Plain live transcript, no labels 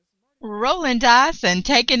Rolling Dice and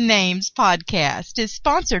Taking Names podcast is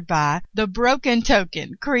sponsored by The Broken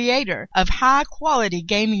Token, creator of high-quality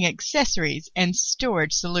gaming accessories and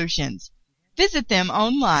storage solutions. Visit them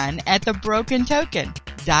online at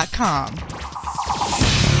thebrokentoken.com.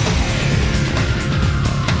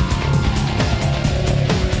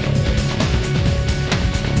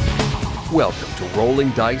 Welcome to Rolling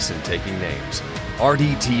Dice and Taking Names.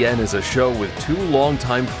 RDTN is a show with two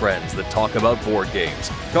longtime friends that talk about board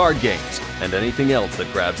games, card games, and anything else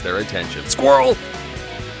that grabs their attention. Squirrel!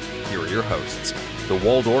 Here are your hosts, the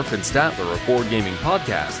Waldorf and Statler of board gaming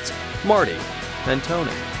podcasts, Marty and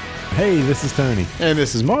Tony. Hey, this is Tony. And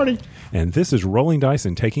this is Marty. And this is Rolling Dice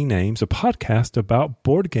and Taking Names, a podcast about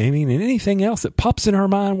board gaming and anything else that pops in our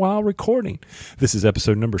mind while recording. This is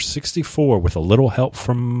episode number 64 with a little help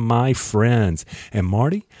from my friends. And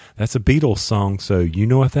Marty, that's a Beatles song, so you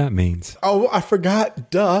know what that means. Oh, I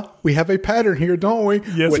forgot. Duh. We have a pattern here, don't we?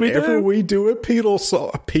 Yes, whenever we do a Beatles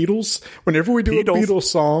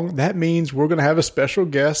song, that means we're going to have a special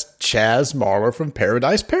guest, Chaz Marler from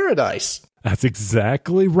Paradise Paradise. That's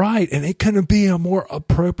exactly right. And it couldn't be a more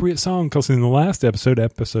appropriate song because in the last episode,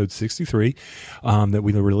 episode 63, that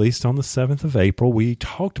we released on the 7th of April, we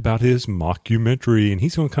talked about his mockumentary, and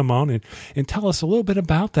he's going to come on and tell us a little bit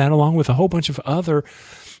about that along with a whole bunch of other,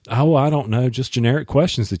 just generic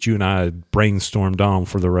questions that you and I brainstormed on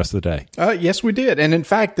for the rest of the day. Yes, we did. And in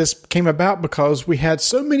fact, this came about because we had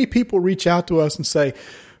so many people reach out to us and say,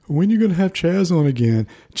 when are you going to have Chaz on again?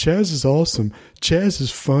 Chaz is awesome. Chaz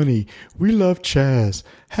is funny. We love Chaz.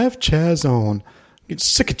 Have Chaz on. Get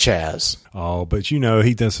sick of Chaz. Oh, but you know,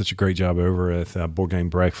 he does such a great job over at Board Game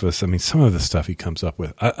Breakfast. I mean, some of the stuff he comes up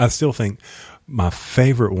with. I still think my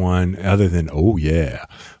favorite one, other than,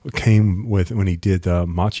 came with when he did the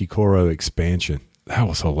Machi Koro expansion. That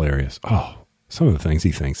was hilarious. Oh, some of the things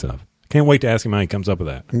he thinks of. Can't wait to ask him how he comes up with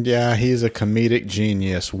that. Yeah, he's a comedic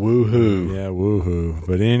genius. Woohoo. Yeah, woohoo.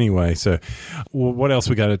 But anyway, so what else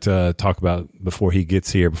we got to talk about before he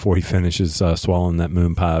gets here, before he finishes swallowing that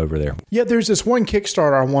moon pie over there? Yeah, there's this one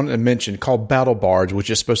Kickstarter I wanted to mention called Battle Bards, which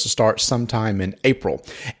is supposed to start sometime in April.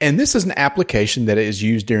 And this is an application that is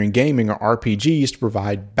used during gaming or RPGs to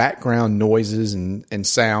provide background noises and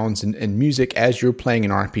sounds and music as you're playing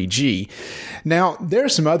an RPG. Now, there are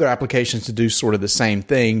some other applications to do sort of the same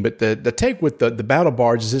thing, but the take with the Battle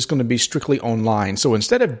Bards is it's going to be strictly online. So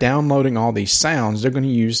instead of downloading all these sounds, they're going to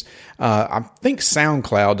use, I think,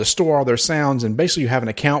 SoundCloud to store all their sounds. And basically you have an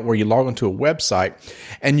account where you log into a website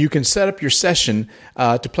and you can set up your session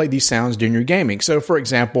to play these sounds during your gaming. So for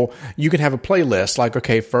example, you can have a playlist like,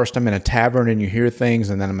 okay, first I'm in a tavern and you hear things,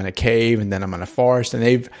 and then I'm in a cave, and then I'm in a forest. And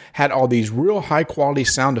they've had all these real high quality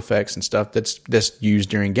sound effects and stuff that's used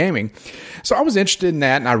during gaming. So I was interested in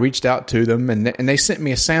that, and I reached out to them, and they sent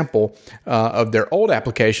me a sample of their old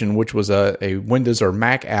application, which was a Windows or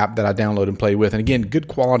Mac app that I downloaded and played with. And again, good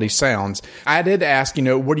quality sounds. I did ask,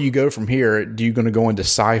 where do you go from here? Do you going to go into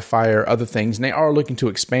sci-fi or other things? And they are looking to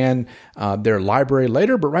expand their library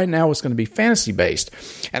later, but right now it's going to be fantasy based.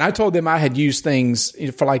 And I told them I had used things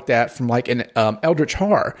for like that from like an Eldritch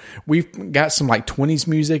Horror. We've got some like 20s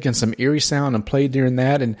music and some eerie sound and played during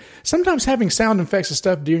that. And sometimes having sound effects and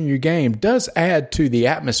stuff during your game does add to the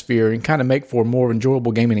atmosphere and kind of make for a more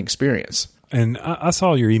enjoyable gaming experience. And I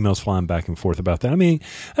saw your emails flying back and forth about that. I mean,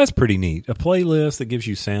 that's pretty neat. A playlist that gives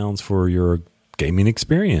you sounds for your gaming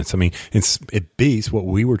experience. I mean, it beats what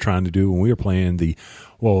we were trying to do when we were playing the,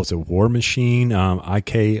 War Machine,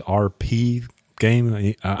 IKRP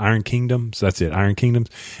game, Iron Kingdoms. That's it, Iron Kingdoms.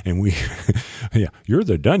 And you're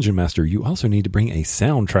the dungeon master. You also need to bring a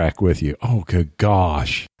soundtrack with you. Oh, good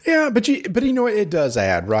gosh. Yeah, but you know what? It does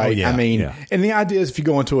add, right? Oh, yeah, I mean, and the idea is if you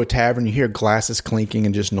go into a tavern, you hear glasses clinking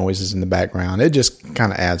and just noises in the background. It just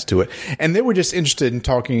kind of adds to it. And they were just interested in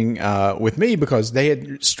talking with me because they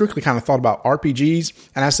had strictly kind of thought about RPGs.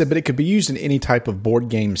 And I said, but it could be used in any type of board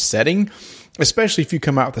game setting, especially if you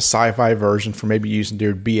come out with a sci-fi version for maybe using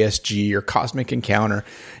their BSG or Cosmic Encounter,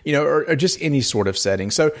 or just any sort of setting.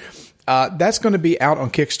 So that's going to be out on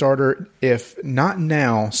Kickstarter, if not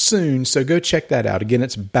now, soon. So go check that out. Again,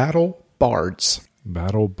 it's Battle Bards.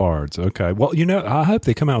 Battle Bards. Okay. Well, I hope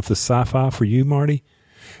they come out with the sci-fi for you, Marty.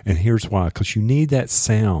 And here's why. Because you need that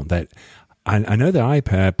sound. That I know the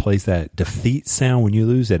iPad plays that defeat sound when you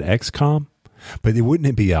lose at XCOM. But wouldn't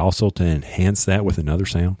it be also to enhance that with another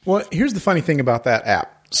sound? Well, here's the funny thing about that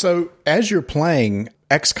app. So as you're playing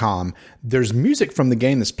XCOM, there's music from the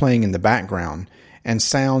game that's playing in the background, and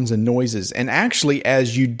sounds and noises. And actually,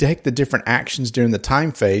 as you take the different actions during the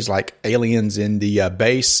time phase, like aliens in the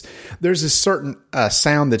base, there's a certain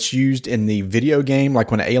sound that's used in the video game,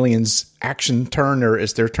 like when aliens action turn or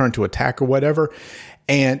it's their turn to attack or whatever.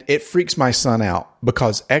 And it freaks my son out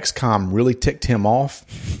because XCOM really ticked him off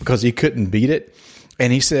because he couldn't beat it.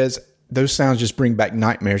 And he says those sounds just bring back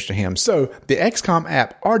nightmares to him. So the XCOM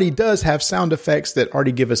app already does have sound effects that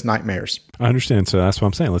already give us nightmares. I understand. So that's what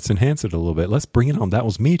I'm saying. Let's enhance it a little bit. Let's bring it on. That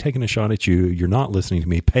was me taking a shot at you. You're not listening to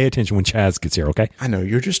me. Pay attention when Chaz gets here, okay? I know.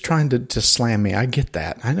 You're just trying to slam me. I get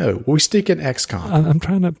that. I know. We stick in XCOM. I'm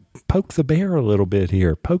trying to poke the bear a little bit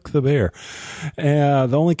here. Poke the bear. The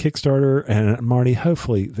only Kickstarter, and Marty,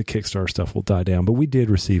 hopefully the Kickstarter stuff will die down, but we did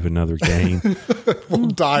receive another game. Will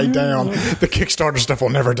die down. The Kickstarter stuff will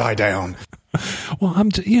never die down. Well,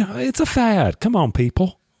 it's a fad. Come on,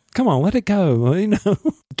 people. Come on, let it go.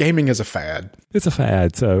 Gaming is a fad. It's a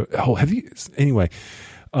fad. So, have you? Anyway,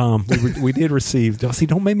 we did receive. See,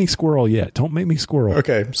 don't make me squirrel yet. Don't make me squirrel.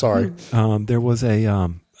 Okay, sorry. There was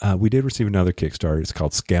we did receive another Kickstarter. It's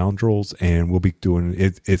called Scoundrels, and we'll be doing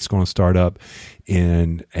it. It's going to start up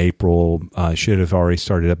in April. Should have already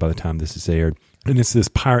started up by the time this is aired. And it's this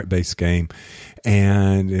pirate-based game.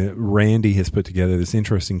 And Randy has put together this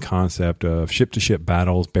interesting concept of ship-to-ship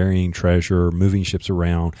battles, burying treasure, moving ships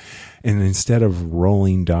around. And instead of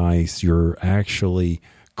rolling dice, you're actually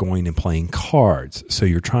going and playing cards. So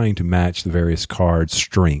you're trying to match the various cards'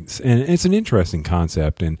 strengths. And it's an interesting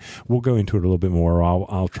concept, and we'll go into it a little bit more.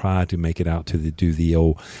 I'll try to make it out to do the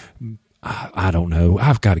old... I don't know.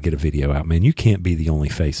 I've got to get a video out, man. You can't be the only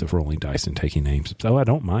face of rolling dice and taking names. So I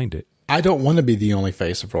don't mind it. I don't want to be the only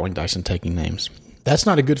face of rolling dice and taking names. That's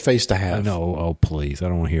not a good face to have. No, oh, please. I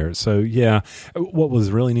don't want to hear it. So, yeah, what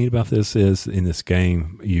was really neat about this is in this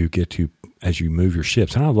game, you get to, as you move your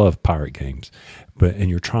ships, and I love pirate games, and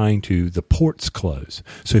you're trying to, the ports close.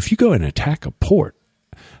 So if you go and attack a port,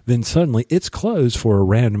 then suddenly it's closed for a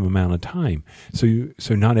random amount of time. So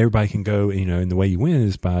not everybody can go, and the way you win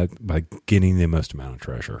is by getting the most amount of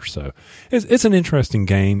treasure. So it's an interesting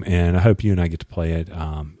game, and I hope you and I get to play it.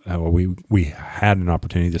 We had an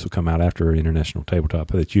opportunity. This will come out after International Tabletop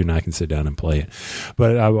that you and I can sit down and play it.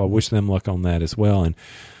 But I wish them luck on that as well. And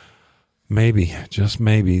maybe, just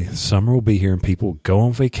maybe, summer will be here and people will go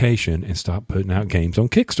on vacation and stop putting out games on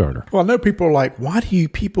Kickstarter. Well, I know people are like, why do you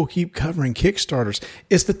people keep covering Kickstarters?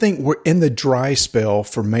 It's the thing, we're in the dry spell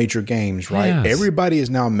for major games, right? Yes. Everybody is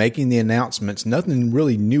now making the announcements. Nothing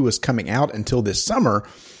really new is coming out until this summer.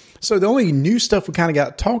 So the only new stuff we kind of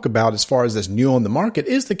got to talk about as far as this new on the market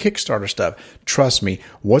is the Kickstarter stuff. Trust me,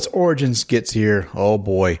 once Origins gets here, oh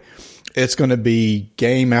boy, it's going to be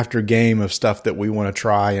game after game of stuff that we want to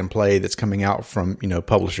try and play that's coming out from,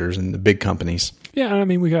 publishers and the big companies. Yeah,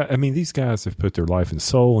 these guys have put their life and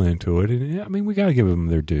soul into it, and we got to give them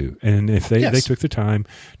their due. And if they took the time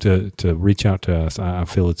to reach out to us, I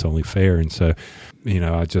feel it's only fair. And so,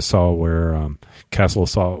 I just saw where Castle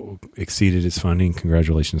Assault exceeded its funding.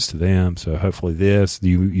 Congratulations to them. So hopefully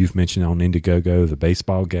you've mentioned on Indiegogo, the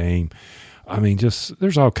baseball game.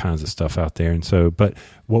 There's all kinds of stuff out there. And so, but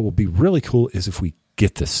what will be really cool is if we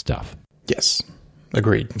get this stuff. Yes.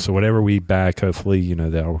 Agreed. So whatever we back, hopefully,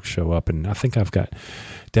 that'll show up. And I think I've got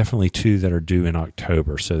definitely 2 that are due in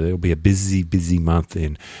October. So there'll be a busy, busy month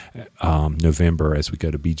in November as we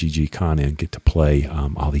go to BGG Con and get to play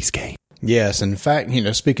all these games. Yes. In fact,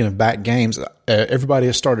 speaking of back games, everybody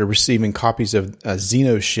has started receiving copies of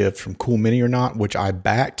Xenoshift from Cool Mini or Not, which I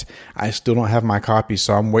backed. I still don't have my copy,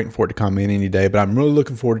 so I'm waiting for it to come in any day. But I'm really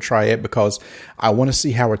looking forward to try it because I want to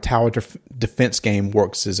see how a tower defense game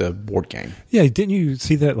works as a board game. Yeah, didn't you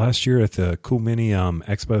see that last year at the Cool Mini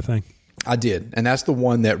Expo thing? I did, and that's the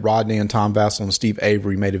one that Rodney and Tom Vassell and Steve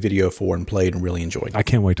Avery made a video for and played and really enjoyed. I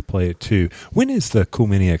can't wait to play it too. When is the Cool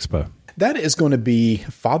Mini Expo? That is going to be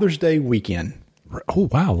Father's Day weekend. Oh,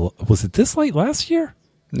 wow. Was it this late last year?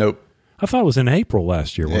 Nope. I thought it was in April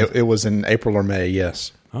last year. It was in April or May,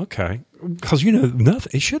 yes. Okay. Because,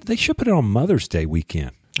 nothing. They should put it on Mother's Day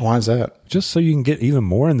weekend. Why is that? Just so you can get even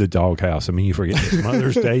more in the doghouse. You forget it's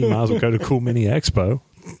Mother's Day, you might as well go to Cool Mini Expo.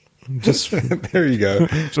 Just there you go.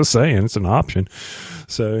 Just saying, it's an option.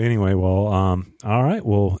 So anyway, well, all right.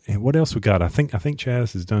 Well, what else we got? I think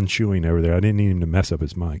Chaz is done chewing over there. I didn't need him to mess up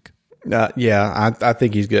his mic. Yeah, I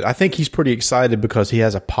think he's good. I think he's pretty excited because he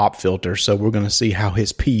has a pop filter, so we're going to see how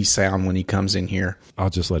his peas sound when he comes in here. I'll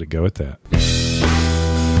just let it go at that.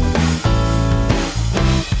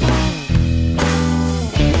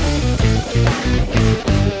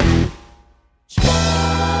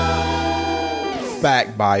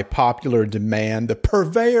 Back by popular demand, the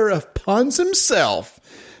purveyor of puns himself,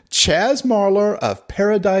 Chaz Marlar of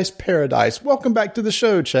Paradise. Welcome back to the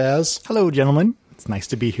show, Chaz. Hello, gentlemen. It's nice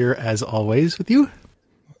to be here, as always, with you.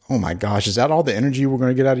 Oh, my gosh. Is that all the energy we're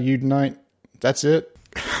going to get out of you tonight? That's it?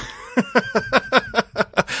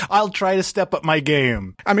 I'll try to step up my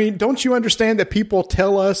game. I mean, don't you understand that people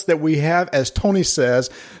tell us that we have, as Tony says,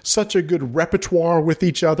 such a good repertoire with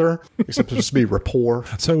each other? Except it's supposed to be rapport.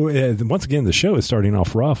 So once again, the show is starting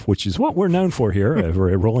off rough, which is what we're known for here over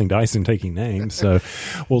at Rolling Dice and Taking Names. So,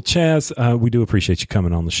 well, Chaz, we do appreciate you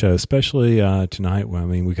coming on the show, especially tonight. I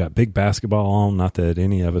mean, we got big basketball on. Not that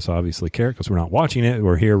any of us obviously care because we're not watching it.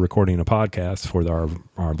 We're here recording a podcast for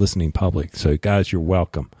our listening public. So, guys, you're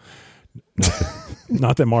welcome.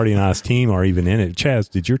 Not that Marty and I's team are even in it. Chaz,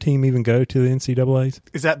 did your team even go to the NCAAs?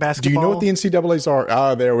 Is that basketball? Do you know what the NCAAs are?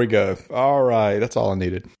 Ah, there we go. All right. That's all I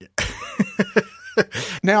needed.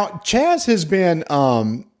 Now, Chaz has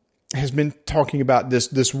been talking about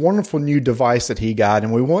this wonderful new device that he got,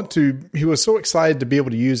 and he was so excited to be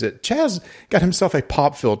able to use it. Chaz got himself a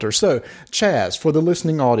pop filter. So, Chaz, for the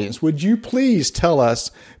listening audience, would you please tell us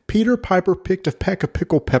Peter Piper picked a peck of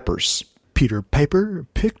pickled peppers? Peter Piper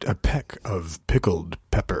picked a peck of pickled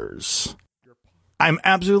peppers. I'm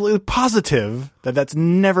absolutely positive that that's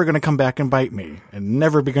never going to come back and bite me and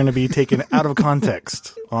never be going to be taken out of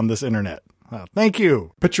context on this internet. Well, thank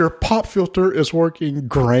you. But your pop filter is working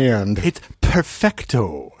grand. It's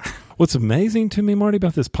perfecto. What's amazing to me, Marty,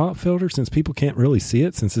 about this pop filter, since people can't really see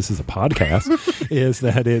it, since this is a podcast, is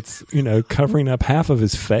that it's, covering up half of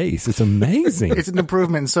his face. It's amazing. It's an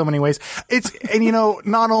improvement in so many ways.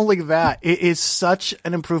 Not only that, it is such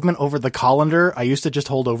an improvement over the colander I used to just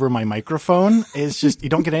hold over my microphone. It's just, you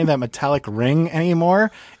don't get any of that metallic ring anymore.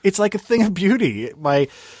 It's like a thing of beauty. My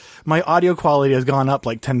audio quality has gone up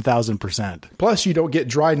like 10,000%. Plus, you don't get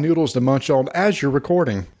dry noodles to munch on as you're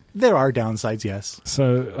recording. There are downsides, yes.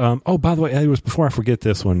 So, by the way, it was before I forget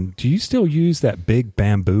this one. Do you still use that big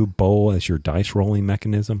bamboo bowl as your dice rolling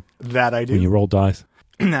mechanism? That I do. When you roll dice?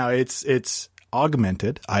 Now, it's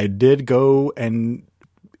augmented. I did go and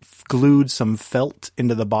glued some felt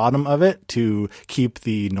into the bottom of it to keep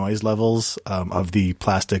the noise levels of the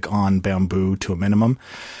plastic on bamboo to a minimum.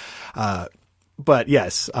 But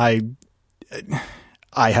yes, I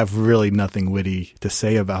have really nothing witty to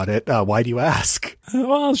say about it. Why do you ask?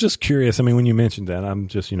 Well, I was just curious. I mean, when you mentioned that, I'm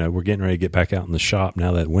just, we're getting ready to get back out in the shop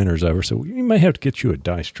now that winter's over. So we may have to get you a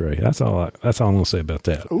dice tray. That's all I'm going to say about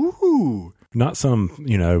that. Ooh. Not some,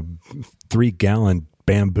 3-gallon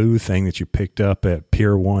bamboo thing that you picked up at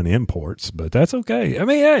Pier 1 Imports, but that's okay. I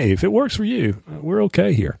mean, hey, if it works for you, we're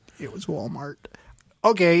okay here. It was Walmart.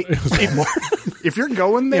 Okay, if you're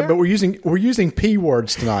going there, yeah, but we're using P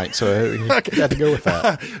words tonight, so you have to go with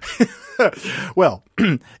that. Well,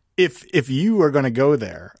 if you are going to go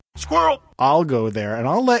there, squirrel, I'll go there, and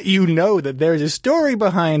I'll let you know that there's a story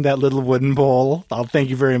behind that little wooden bowl. I'll thank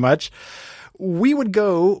you very much. We would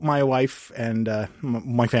go, my wife and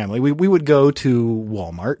my family, we would go to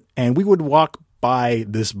Walmart, and we would walk by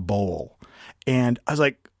this bowl, and I was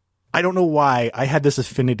like, I don't know why I had this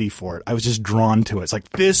affinity for it. I was just drawn to it. It's like,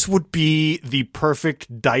 this would be the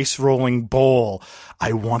perfect dice rolling bowl.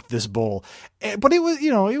 I want this bowl. But it was,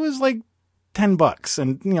 it was like $10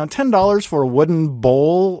 and, $10 for a wooden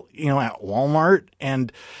bowl, at Walmart. And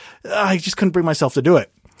I just couldn't bring myself to do it.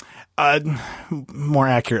 More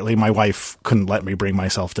accurately, my wife couldn't let me bring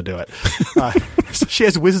myself to do it. So she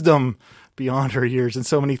has wisdom beyond her years in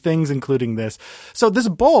so many things, including this. So this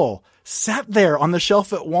bowl sat there on the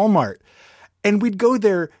shelf at Walmart, and we'd go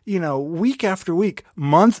there, week after week,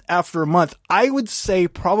 month after month. I would say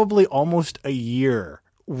probably almost a year.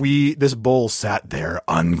 This bowl sat there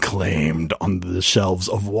unclaimed on the shelves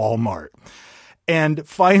of Walmart. And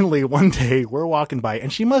finally, one day we're walking by,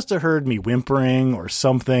 and she must have heard me whimpering or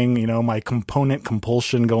something, my component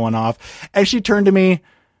compulsion going off. And she turned to me,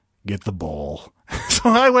 "Get the bowl." So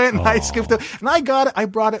I went and I skipped it, and I got it. I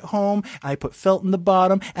brought it home, and I put felt in the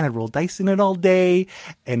bottom, and I rolled dice in it all day,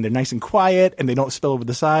 and they're nice and quiet, and they don't spill over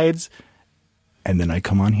the sides. And then I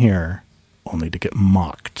come on here only to get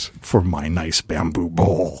mocked for my nice bamboo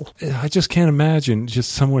bowl. I just can't imagine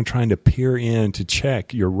just someone trying to peer in to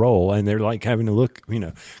check your roll, and they're like having to look,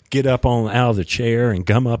 get up out of the chair and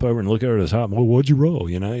gum up over and look over the top. Well, what'd you roll?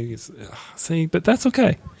 See, but that's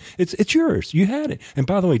okay. It's yours. You had it. And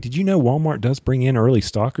by the way, did you know Walmart does bring in early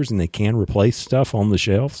stockers, and they can replace stuff on the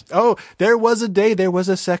shelves? Oh, there was a day there was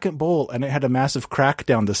a second bowl, and it had a massive crack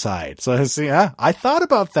down the side. So I thought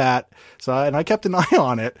about that. And I kept an eye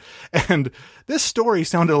on it, and this story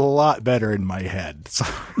sounded a lot better in my head. So.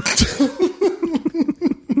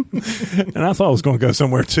 And I thought it was going to go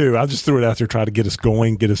somewhere too. I just threw it out there, try to get us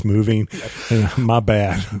going, get us moving. My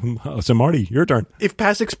bad. So Marty, your turn. If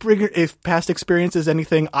past experience is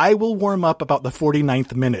anything, I will warm up about the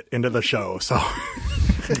 49th minute into the show. So.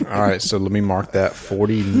 All right, so let me mark that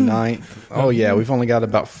 49th. Oh yeah, we've only got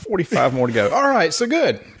about 45 more to go. All right, so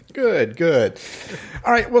good. Good.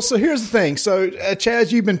 All right. Well, so here's the thing. So,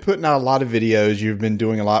 Chaz, you've been putting out a lot of videos. You've been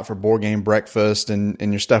doing a lot for Board Game Breakfast and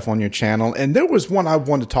your stuff on your channel. And there was one I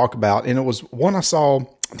wanted to talk about, and it was one I saw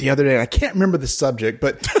the other day. I can't remember the subject,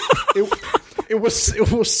 but it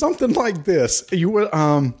was something like this. You were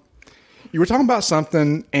talking about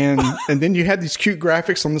something, and then you had these cute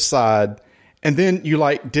graphics on the side. And then you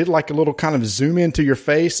did a little kind of zoom into your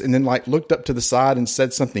face, and then looked up to the side and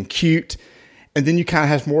said something cute. And then you kind of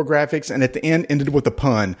have more graphics, and at the end ended with a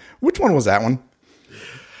pun. Which one was that one?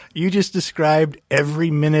 You just described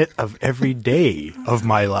every minute of every day of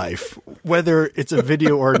my life, whether it's a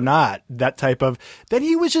video or not, that type of. Then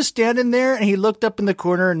he was just standing there, and he looked up in the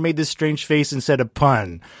corner and made this strange face and said a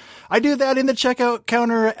pun. I do that in the checkout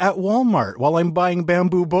counter at Walmart while I'm buying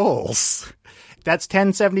bamboo bowls. That's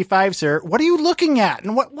 $10.75, sir. What are you looking at?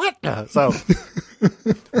 And what? So,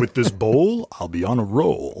 with this bowl, I'll be on a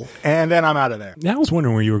roll. And then I'm out of there. Yeah, I was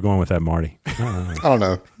wondering where you were going with that, Marty. I don't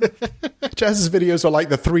know. Chaz's videos are like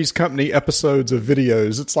the Three's Company episodes of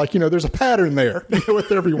videos. It's there's a pattern there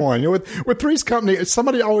with everyone. With Three's Company,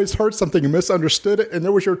 somebody always heard something and misunderstood it, and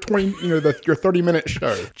there was your your 30-minute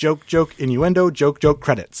show. Joke, innuendo, joke,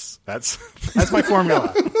 credits. That's my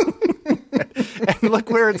formula. And look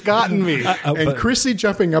where it's gotten me. And Chrissy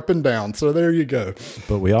jumping up and down. So there you go.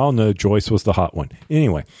 But we all know Joyce was the hot one.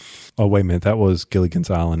 Anyway. Oh, wait a minute. That was Gilligan's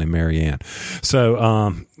Island and Marianne. So,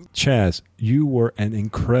 Chaz, you were an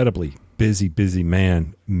incredibly busy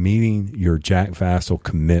man meeting your Jack Vassal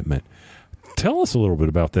commitment. Tell us a little bit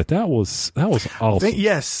about that. That was awesome.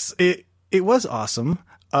 Yes, it was awesome.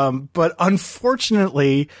 But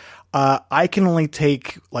unfortunately, I can only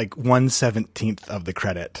take 1/17 of the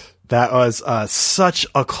credit. That was such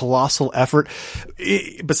a colossal effort.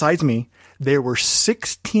 Besides me, there were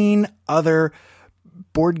 16 other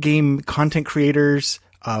board game content creators.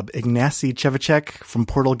 Ignacy Chevacek from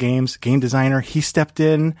Portal Games, game designer, he stepped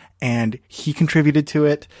in and he contributed to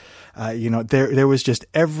it. There was just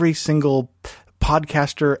every single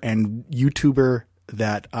podcaster and YouTuber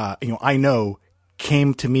that I know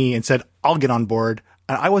came to me and said, "I'll get on board."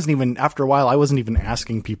 I wasn't even, after a while, I wasn't even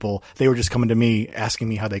asking people. They were just coming to me, asking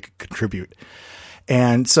me how they could contribute.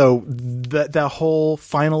 And so the whole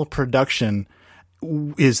final production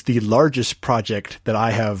is the largest project that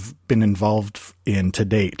I have been involved in to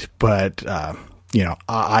date. But,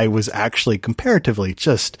 I was actually comparatively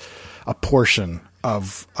just a portion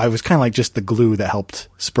of, I was kind of like just the glue that helped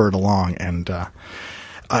spur it along. And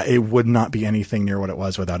it would not be anything near what it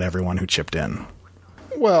was without everyone who chipped in.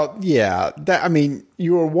 Well, yeah,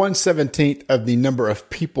 you were 1/17 of the number of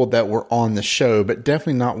people that were on the show, but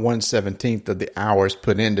definitely not 1/17 of the hours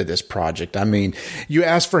put into this project. I mean, you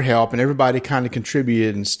asked for help and everybody kind of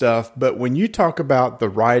contributed and stuff. But when you talk about the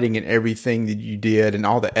writing and everything that you did and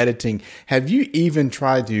all the editing, have you even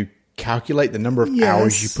tried to calculate the number of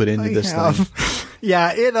hours you put into this thing?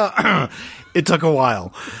 Yeah, it took a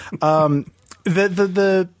while.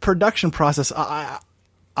 The production process,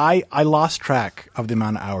 I lost track of the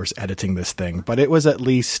amount of hours editing this thing, but it was at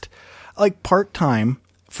least part-time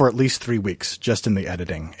for at least 3 weeks just in the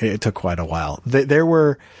editing. It took quite a while. There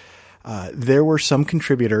were some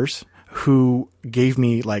contributors who gave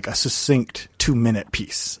me a succinct 2-minute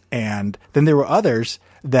piece. And then there were others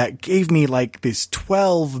that gave me this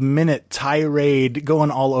 12-minute tirade going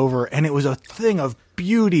all over. And it was a thing of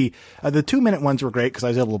beauty. The 2-minute ones were great because I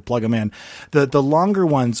was able to plug them in. The longer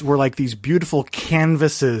ones were these beautiful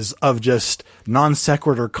canvases of just non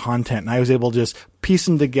sequitur content. And I was able to just piece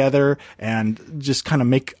them together and just kind of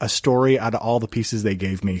make a story out of all the pieces they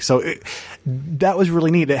gave me. So that was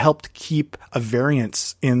really neat. It helped keep a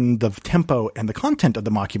variance in the tempo and the content of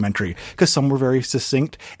the mockumentary because some were very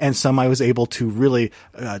succinct and some I was able to really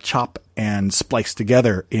chop and splice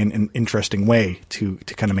together in an interesting way to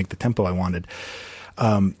kind of make the tempo I wanted.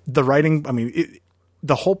 The writing,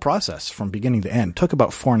 the whole process from beginning to end took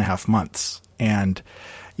about 4.5 months. And,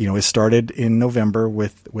 it started in November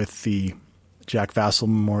with the Jack Vassal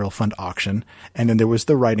Memorial Fund auction. And then there was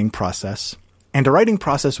the writing process. And the writing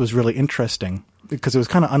process was really interesting because it was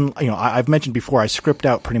kind of, I've mentioned before, I script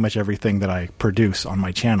out pretty much everything that I produce on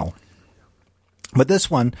my channel. But this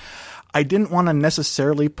one, I didn't want to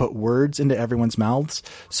necessarily put words into everyone's mouths.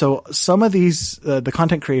 So some of these, the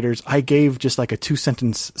content creators, I gave just a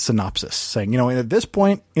 2-sentence synopsis saying, at this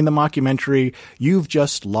point in the mockumentary, you've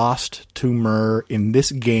just lost to Myrrh in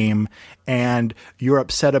this game and you're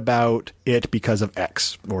upset about it because of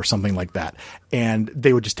X or something like that. And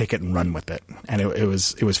they would just take it and run with it. And it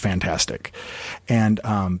was fantastic. And,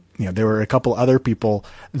 there were a couple other people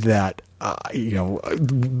that,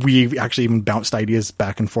 we actually even bounced ideas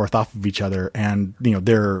back and forth off of each other. And,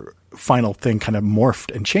 their final thing kind of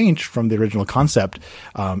morphed and changed from the original concept,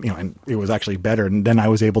 and it was actually better. And then I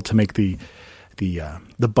was able to make the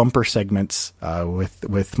bumper segments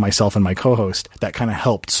with myself and my co-host that kind of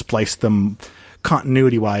helped splice them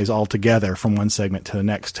continuity-wise all together from one segment to the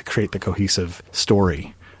next to create the cohesive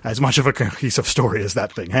story, as much of a cohesive story as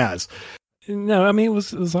that thing has. No, I mean, it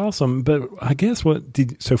was awesome. But I guess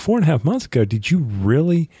 4.5 months ago, did you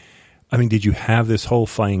really, did you have this whole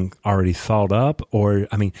thing already thought up? Or,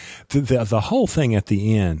 the whole thing at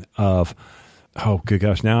the end of, oh, good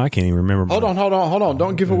gosh, now I can't even remember. Hold on.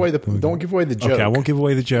 Don't give away the joke. Okay, I won't give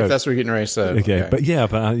away the joke. If that's what you're getting ready to say. Okay. But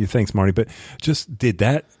thanks, Marty. But just did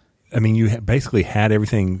that, you basically had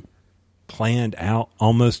everything planned out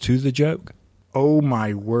almost to the joke? Oh,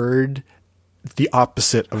 my word. The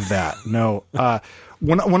opposite of that. No.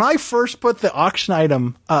 When I first put the auction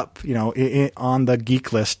item up, on the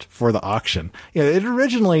geek list for the auction, it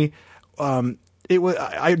originally, the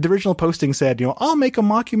original posting said, I'll make a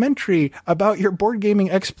mockumentary about your board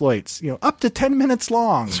gaming exploits, up to 10 minutes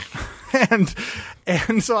long.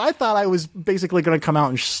 And so I thought I was basically going to come out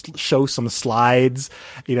and show some slides,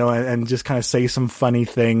 and just kind of say some funny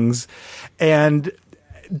things. And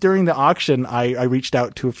during the auction, I reached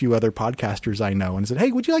out to a few other podcasters I know and said,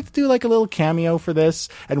 hey, would you like to do like a little cameo for this?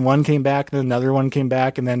 And one came back, and then another one came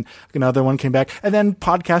back, and then another one came back. And then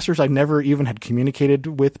podcasters I never even had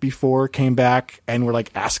communicated with before came back and were like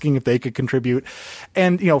asking if they could contribute.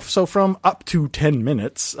 And, so from up to 10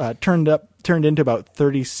 minutes, turned into about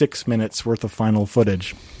 36 minutes worth of final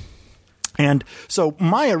footage. And so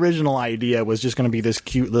my original idea was just going to be this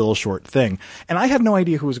cute little short thing. And I had no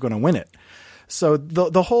idea who was going to win it. So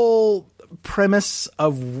the whole premise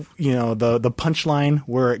of, the punchline,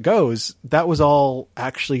 where it goes, that was all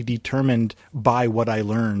actually determined by what I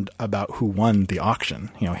learned about who won the auction.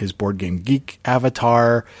 His Board Game Geek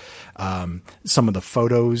avatar, some of the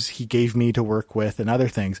photos he gave me to work with, and other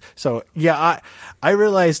things. So yeah, I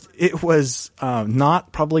realized it was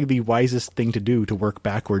not probably the wisest thing to do to work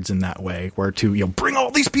backwards in that way, where to bring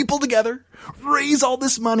all these people together, raise all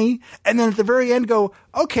this money, and then at the very end go,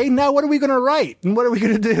 okay, now what are we going to write and what are we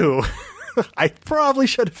going to do? I probably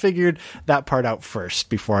should have figured that part out first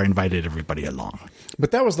before I invited everybody along.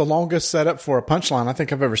 But that was the longest setup for a punchline I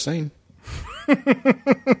think I've ever seen.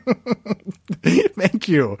 Thank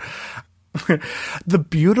you. The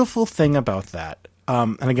beautiful thing about that,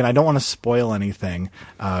 and again, I don't want to spoil anything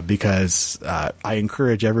because I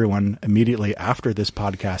encourage everyone immediately after this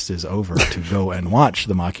podcast is over to go and watch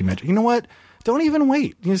the mockumentary. You know what? Don't even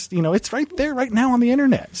wait. Just, it's right there right now on the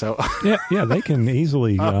internet. So yeah, they can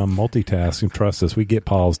easily multitask, and trust us, we get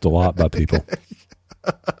paused a lot by people.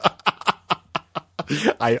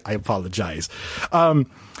 I apologize. No,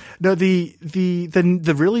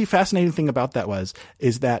 the really fascinating thing about that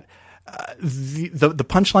is that the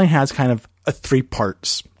punchline has kind of 3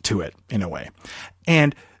 parts to it in a way,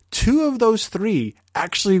 and 2 of those 3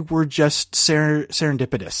 actually were just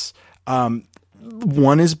serendipitous.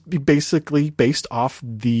 One is basically based off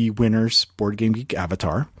the winner's Board Game Geek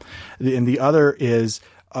avatar, and the other is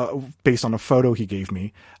based on a photo he gave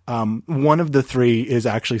me. One of the 3 is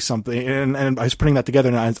actually something, and I was putting that together,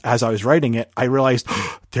 and as I was writing it, I realized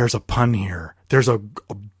there's a pun here. There's a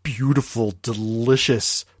beautiful,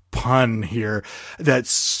 delicious pun here that's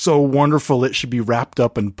so wonderful it should be wrapped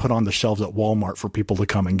up and put on the shelves at Walmart for people to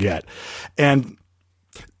come and get. And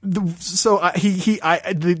so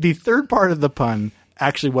the third part of the pun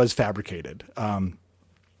actually was fabricated.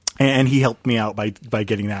 And he helped me out by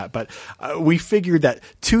getting that. But we figured that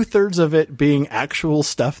 2/3 of it being actual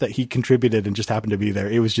stuff that he contributed and just happened to be there,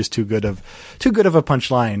 it was just too good of a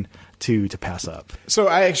punchline to pass up.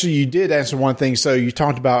 So you did answer one thing. So you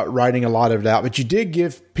talked about writing a lot of it out, but you did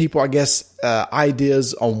give people, I guess,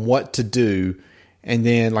 ideas on what to do. And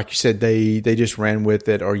then, like you said, they just ran with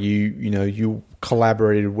it, or you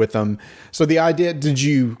collaborated with them. So the idea,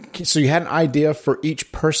 you had an idea for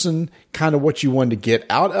each person, kind of what you wanted to get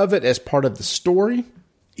out of it as part of the story?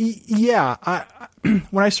 Yeah.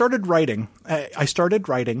 When I started writing,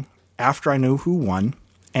 after I knew who won,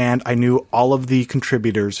 and I knew all of the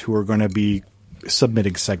contributors who were going to be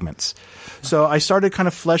submitting segments. So I started kind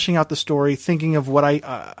of fleshing out the story, thinking of what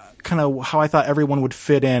how I thought everyone would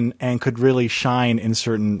fit in and could really shine in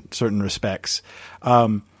certain respects.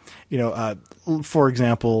 For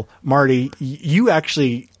example, Marty, you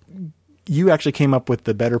actually came up with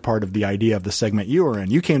the better part of the idea of the segment you were in.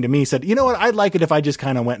 You came to me and said, you know what, I'd like it if I just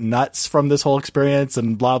kind of went nuts from this whole experience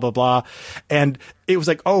and blah, blah, blah. And it was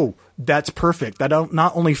like, oh, that's perfect. That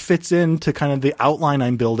not only fits into kind of the outline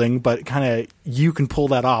I'm building, but kind of you can pull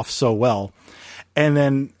that off so well. And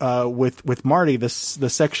then with Marty, the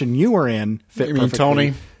section you were in fit You mean perfectly.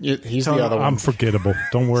 Tony? He's Tony, the other one. I'm forgettable.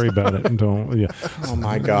 Don't worry about it. Don't. Yeah. Oh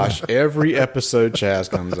my gosh! Every episode Chaz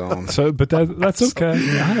comes on. So, but that's okay.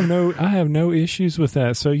 I have no issues with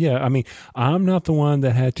that. So yeah, I mean, I'm not the one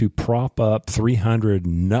that had to prop up 300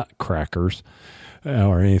 nutcrackers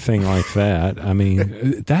or anything like that. I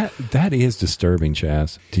mean, that is disturbing,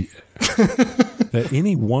 Chaz. That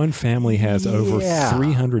any one family has over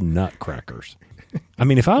 300 nutcrackers. I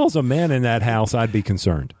mean, if I was a man in that house, I'd be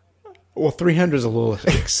concerned. Well, 300 is a little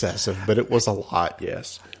excessive, but it was a lot.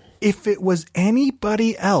 Yes. If it was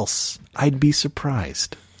anybody else, I'd be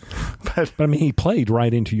surprised. But I mean, he played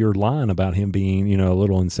right into your line about him being, a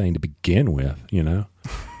little insane to begin with,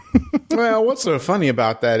 Well, what's so funny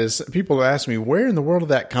about that is people ask me, where in the world did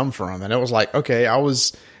that come from? And it was like, okay,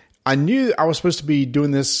 I knew I was supposed to be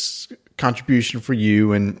doing this contribution for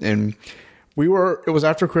you, and it was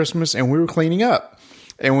after Christmas, and we were cleaning up,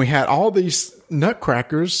 and we had all these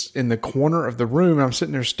nutcrackers in the corner of the room, and I'm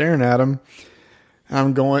sitting there staring at them, and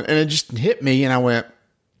I'm going, and it just hit me, and I went,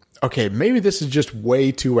 okay, maybe this is just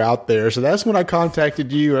way too out there. So that's when I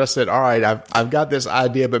contacted you, and I said, all right, I've got this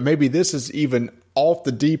idea, but maybe this is even off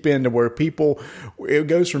the deep end of where it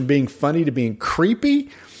goes from being funny to being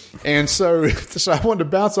creepy. And so I wanted to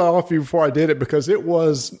bounce it off you before I did it because it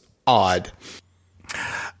was odd.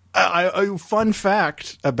 A fun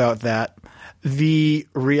fact about that, the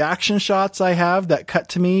reaction shots I have that cut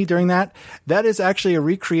to me during that is actually a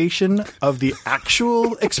recreation of the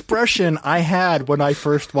actual expression I had when I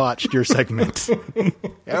first watched your segment. It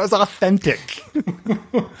was authentic.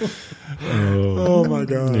 Oh my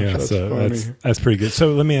gosh. Yeah, that's so funny. that's pretty good.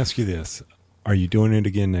 So let me ask you this. Are you doing it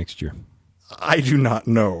again next year? I do not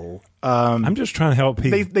know. I'm just trying to help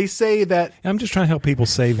people. They say that. I'm just trying to help people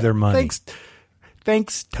save their money.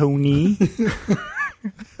 Thanks, Tony.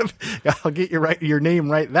 I'll get your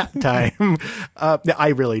name right that time. I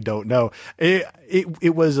really don't know.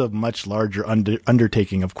 It was a much larger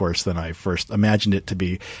undertaking, of course, than I first imagined it to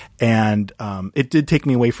be, and it did take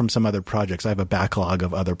me away from some other projects. I have a backlog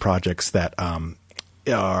of other projects that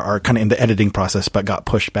are kind of in the editing process, but got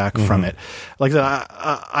pushed back from it. Like I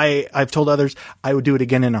said, I've told others I would do it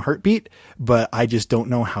again in a heartbeat, but I just don't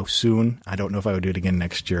know how soon. I don't know if I would do it again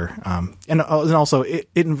next year. And also it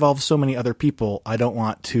involves so many other people. I don't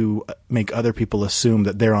want to make other people assume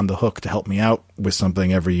that they're on the hook to help me out with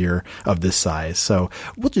something every year of this size. So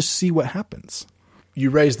we'll just see what happens. You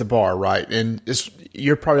raise the bar, right? And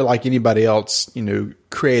you're probably like anybody else,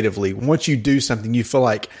 creatively. Once you do something, you feel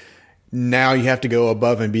like now you have to go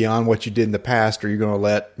above and beyond what you did in the past, or you're going to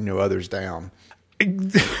let others down.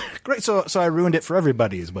 Great. So I ruined it for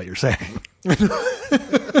everybody, is what you're saying.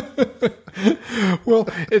 Well,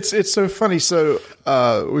 it's so funny. So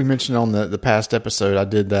we mentioned on the past episode, I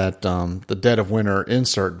did that the Dead of Winter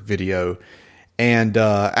insert video, and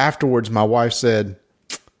afterwards, my wife said,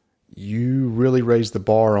 "You really raised the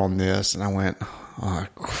bar on this," and I went, "Oh,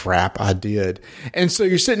 crap, I did." And so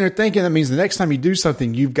you're sitting there thinking that means the next time you do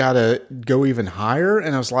something, you've got to go even higher.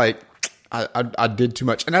 And I was like, I did too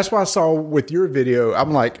much. And that's why I saw with your video,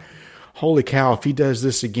 I'm like, holy cow, if he does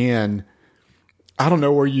this again, I don't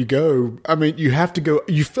know where you go. I mean, you have to go,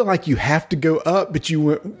 you feel like you have to go up, but you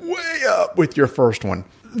went way up with your first one.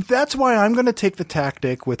 That's why I'm going to take the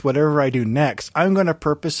tactic with whatever I do next. I'm going to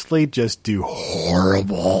purposely just do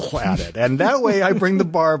horrible at it. And that way I bring the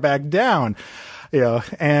bar back down.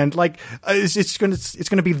 And like it's going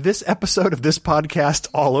to be this episode of this podcast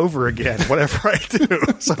all over again, whatever I do.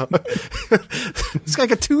 So it's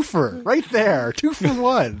like a twofer right there, 2 for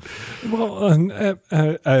 1. Well,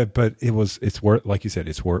 but it's worth, like you said,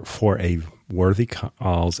 it's worth for a worthy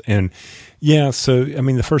cause. And yeah, so I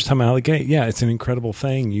mean, the first time out of the gate, yeah, it's an incredible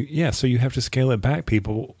thing. So you have to scale it back,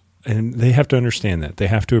 people. And they have to understand that. They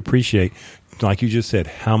have to appreciate, like you just said,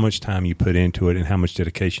 how much time you put into it and how much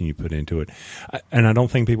dedication you put into it. And I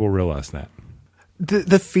don't think people realize that.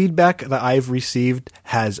 The feedback that I've received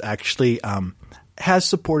has actually has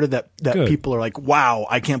supported that people are like, wow,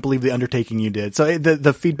 I can't believe the undertaking you did. So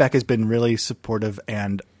the feedback has been really supportive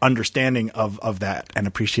and understanding of that and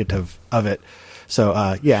appreciative of it.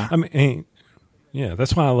 So, yeah. I mean, yeah,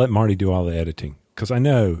 that's why I let Marty do all the editing. Because I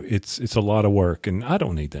know it's a lot of work, and I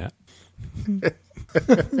don't need that.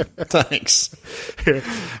 Thanks.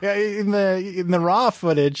 Yeah, in the raw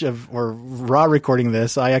footage or raw recording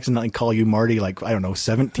this, I accidentally call you Marty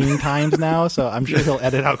 17 times now. So I'm sure he'll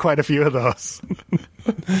edit out quite a few of those.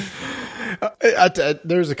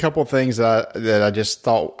 There's a couple of things that I just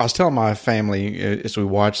thought. I was telling my family as we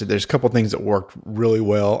watched it. There's a couple of things that worked really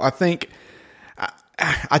well. I think.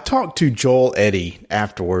 I talked to Joel Eddy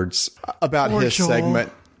afterwards about his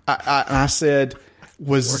segment. I said,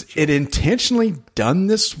 was it intentionally done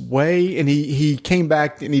this way? And he came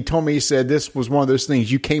back and he told me, he said, this was one of those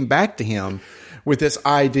things you came back to him with this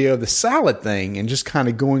idea of the salad thing and just kind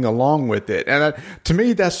of going along with it. And to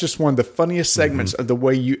me, that's just one of the funniest segments of the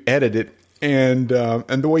way you edit it and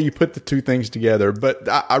the way you put the two things together. But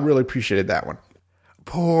I really appreciated that one.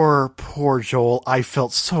 Poor Joel. I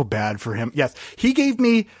felt so bad for him. Yes, he gave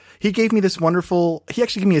me this wonderful, he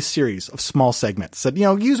actually gave me a series of small segments. Said,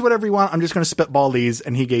 use whatever you want. I'm just going to spitball these.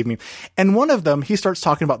 And he gave me, and one of them, he starts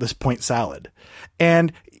talking about this point salad.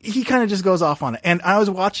 And he kind of just goes off on it. And I was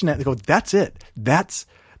watching it and go, that's it. That's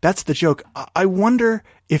the joke. I wonder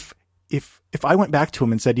if I went back to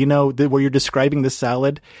him and said, where you're describing this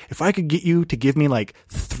salad, if I could get you to give me like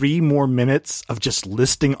 3 more minutes of just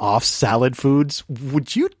listing off salad foods,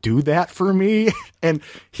 would you do that for me? And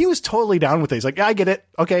he was totally down with it. He's like, yeah, I get it.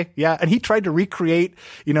 Okay. Yeah. And he tried to recreate,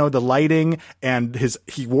 the lighting, and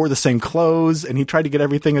he wore the same clothes, and he tried to get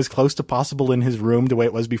everything as close to possible in his room the way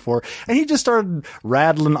it was before. And he just started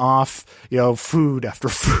rattling off, food after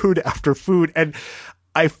food after food. And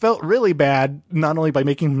I felt really bad, not only by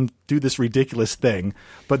making him do this ridiculous thing,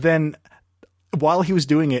 but then while he was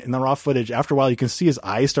doing it in the raw footage, after a while, you can see his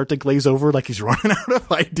eyes start to glaze over like he's running out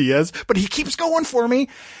of ideas, but he keeps going for me.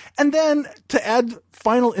 And then to add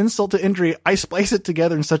final insult to injury, I splice it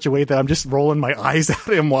together in such a way that I'm just rolling my eyes at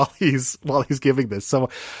him while he's giving this. So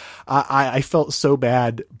I felt so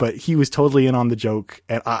bad, but he was totally in on the joke.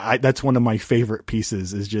 And that's one of my favorite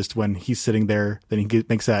pieces, is just when he's sitting there, then he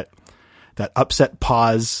makes that upset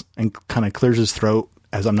pause and kind of clears his throat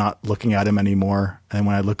as I'm not looking at him anymore. And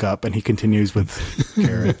when I look up, and he continues with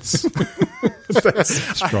carrots,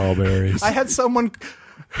 strawberries. I had someone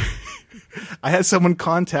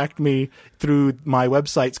contact me through my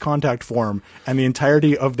website's contact form, and the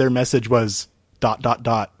entirety of their message was ...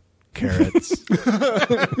 carrots.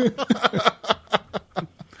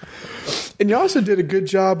 And you also did a good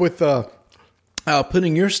job with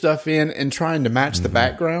putting your stuff in and trying to match the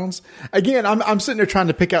backgrounds. Again, I'm sitting there trying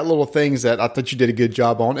to pick out little things that I thought you did a good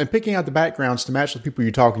job on, and picking out the backgrounds to match the people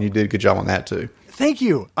you're talking. You did a good job on that too. Thank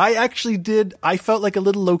you. I actually did. I felt like a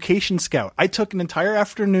little location scout. I took an entire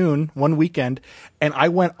afternoon, one weekend, and I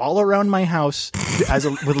went all around my house with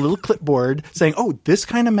a little clipboard saying, oh, this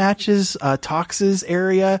kind of matches Tox's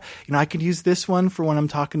area. I could use this one for when I'm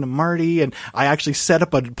talking to Marty. And I actually set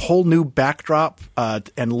up a whole new backdrop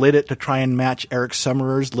and lit it to try and match Eric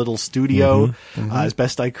Summerer's little studio as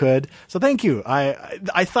best I could. So thank you.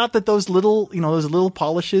 I thought that those little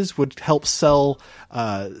polishes would help sell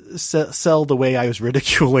the way I was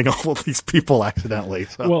ridiculing all of these people accidentally.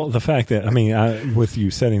 So. Well, the fact that, with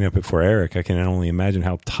you setting up it for Eric, I can only imagine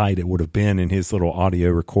how tight it would have been in his little audio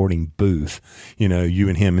recording booth. You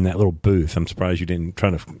and him in that little booth. I'm surprised you didn't try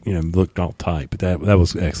to, look all tight, but that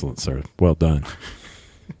was excellent, sir. Well done.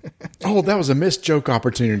 Oh, that was a missed joke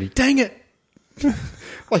opportunity. Dang it.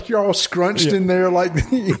 Like you're all scrunched in there, like,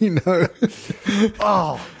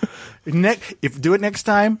 Oh. If do it next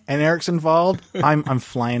time and Eric's involved, I'm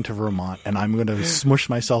flying to Vermont and I'm going to smush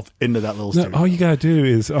myself into that little studio. All you got to do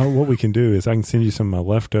is, what we can do is I can send you some of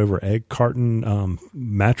my leftover egg carton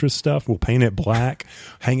mattress stuff. We'll paint it black,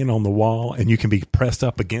 hang it on the wall, and you can be pressed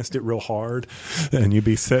up against it real hard, and you'll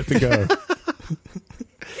be set to go.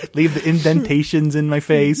 Leave the indentations in my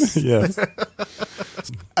face. Yes.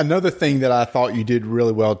 Another thing that I thought you did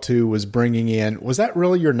really well, too, was bringing in, was that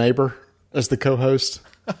really your neighbor as the co-host?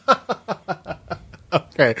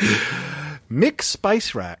 Okay. Mick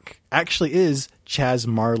Spice Rack actually is Chaz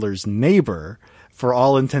Marler's neighbor for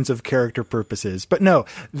all intensive character purposes. But no,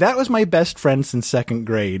 that was my best friend since second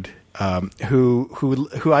grade,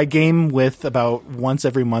 who I game with about once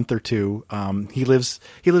every month or two. He lives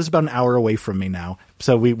about an hour away from me now.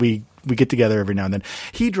 So we get together every now and then.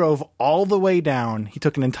 He drove all the way down. He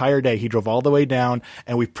took an entire day. He drove all the way down,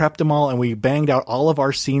 and we prepped them all, and we banged out all of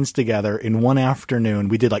our scenes together in one afternoon.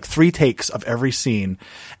 We did like 3 takes of every scene,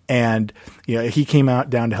 and he came out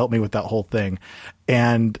down to help me with that whole thing,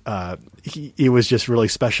 and it was just really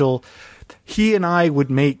special. He and I would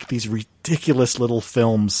make these ridiculous little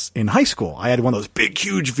films in high school. I had one of those big,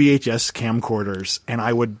 huge VHS camcorders, and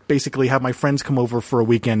I would basically have my friends come over for a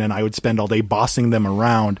weekend, and I would spend all day bossing them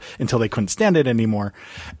around until they couldn't stand it anymore.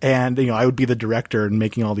 And, I would be the director and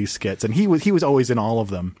making all these skits, and he was always in all of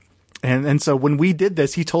them. And so when we did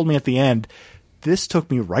this, he told me at the end, this took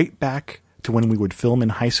me right back to when we would film in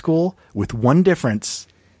high school with one difference.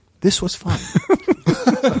 This was fun.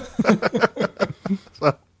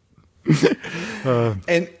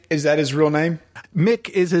 And is that his real name? Mick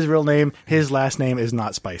is his real name. His last name is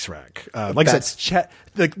not Spice Rack. Like I said,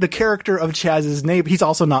 the character of Chaz's neighbor, he's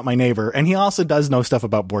also not my neighbor, and he also does know stuff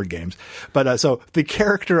about board games. But so the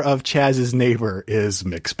character of Chaz's neighbor is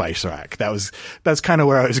Mick Spice Rack. That's kind of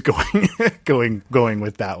where I was going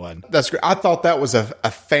with that one. That's great. I thought that was a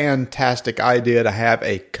fantastic idea to have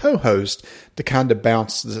a co-host to kind of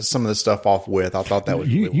bounce some of the stuff off with. I thought that was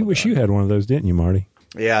you wish you had one of those, didn't you, Marty?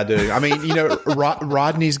 Yeah, I do. I mean,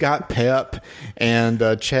 Rodney's got Pep, and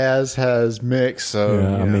Chaz has Mick. So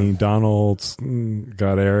yeah, I mean, Donald's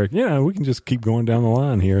got Eric. Yeah, we can just keep going down the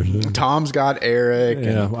line here. Tom's got Eric.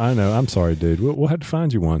 Yeah, I know. I'm sorry, dude. We'll have to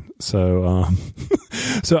find you one. So,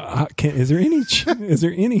 is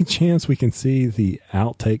there any chance we can see the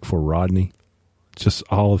outtake for Rodney? Just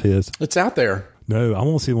all of his. It's out there. No, I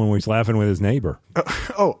want to see the one where he's laughing with his neighbor.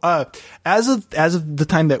 As of the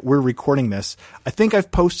time that we're recording this, I think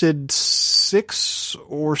I've posted 6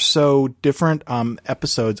 or so different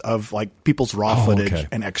episodes of like people's raw footage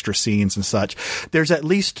and extra scenes and such. There's at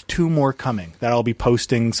least 2 more coming that I'll be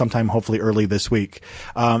posting sometime, hopefully early this week.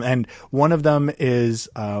 And one of them is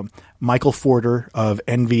Michael Forder of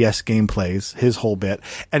NVS Gameplays, his whole bit.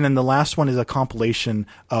 And then the last one is a compilation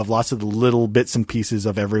of lots of the little bits and pieces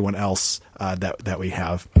of everyone else that we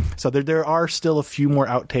have. So there are still a few more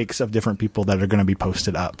outtakes of different people that are going to be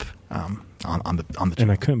posted up on the channel.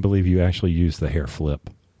 And I couldn't believe you actually used the hair flip.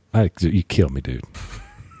 You killed me, dude.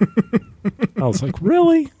 I was like,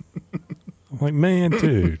 really? I'm like, man,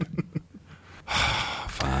 dude.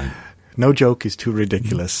 Fine. No joke is too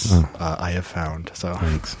ridiculous. I have found. So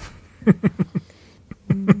thanks.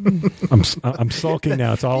 I'm sulking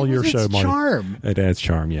now. It's all your show, Marty. Charm. It adds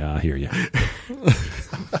charm. Yeah, I hear you.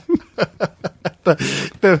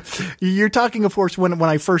 You're talking, of course, when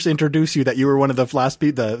I first introduced you that you were one of the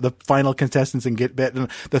the final contestants in Get Bit, and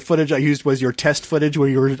the footage I used was your test footage where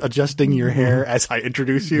you were adjusting your hair as I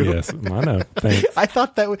introduced you. Yes, I know. Thanks. I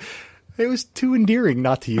thought that it was too endearing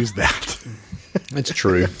not to use that. It's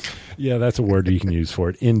true. Yeah, that's a word you can use for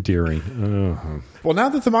it. Endearing. Well, now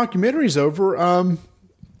that the mockumentary's over,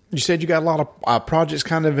 you said you got a lot of projects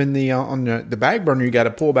kind of in the on the back burner. You got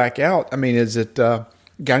to pull back out. I mean, is it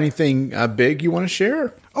got anything big you want to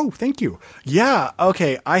share? Oh, thank you. Yeah.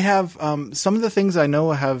 Okay. I have some of the things I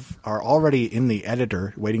know are already in the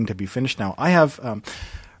editor, waiting to be finished now. I have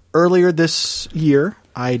earlier this year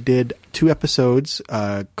I did 2 episodes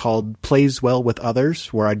called Plays Well with Others,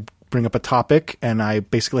 where I'd bring up a topic and I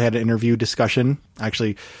basically had an interview discussion.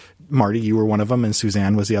 Actually, Marty, you were one of them, and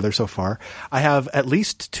Suzanne was the other so far. I have at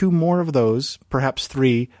least 2 more of those, perhaps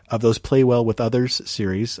 3 of those Play Well with Others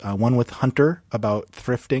series. One with Hunter about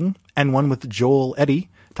thrifting, and one with Joel Eddy,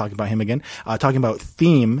 talking about him again, talking about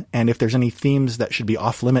theme and if there's any themes that should be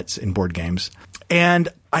off limits in board games. And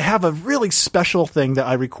I have a really special thing that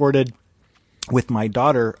I recorded with my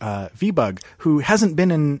daughter, V-Bug, who hasn't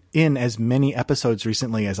been in as many episodes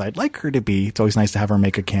recently as I'd like her to be. It's always nice to have her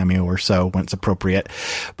make a cameo or so when it's appropriate.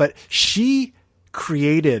 But she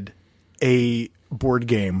created a board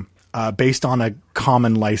game based on a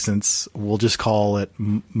common license. We'll just call it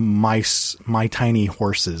My Tiny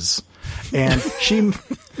Horses. And she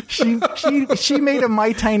made a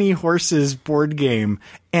My Tiny Horses board game,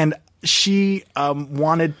 and she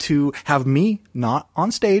wanted to have me not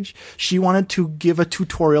on stage. She wanted to give a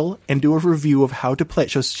tutorial and do a review of how to play it.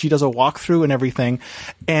 So she does a walkthrough and everything.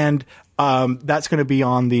 And that's going to be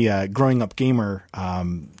on the Growing Up Gamer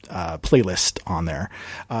playlist on there.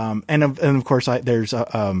 And of course, there's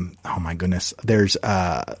oh my goodness, there's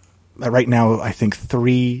right now, I think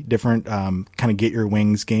 3 different kind of Get Your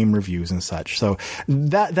Wings game reviews and such. So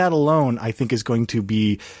that alone, I think, is going to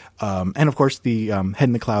be, and of course the Head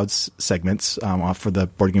in the Clouds segments for the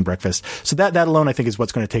Board Game Breakfast. So that alone, I think, is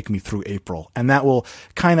what's going to take me through April, and that will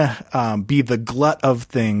kind of be the glut of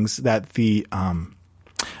things that the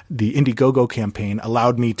Indiegogo campaign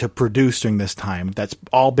allowed me to produce during this time. That's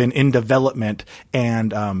all been in development,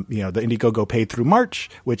 and the Indiegogo paid through March,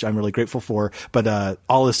 which I'm really grateful for. But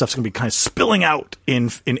all this stuff's going to be kind of spilling out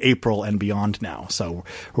in April and beyond now. So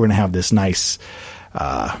we're going to have this nice,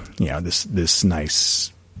 this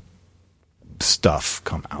nice stuff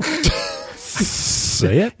come out.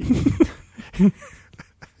 Say it.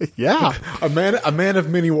 Yeah, a man of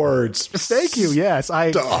many words. Thank you. Yes,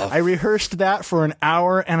 I rehearsed that for an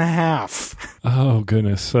hour and a half. Oh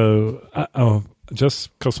goodness! So,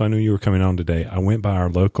 just because I knew you were coming on today, I went by our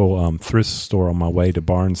local thrift store on my way to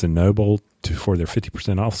Barnes and Noble for their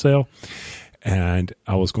 50% off sale, and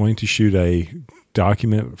I was going to shoot a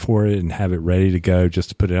document for it and have it ready to go just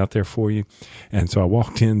to put it out there for you. And so I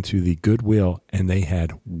walked into the Goodwill, and they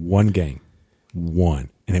had one game.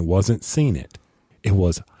 And and it wasn't Seen It. It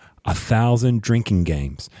was 1,000 drinking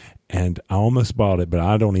games. And I almost bought it, but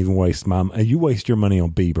I don't even waste you waste your money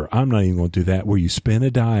on Bieber. I'm not even going to do that, where you spin a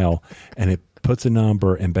dial and it puts a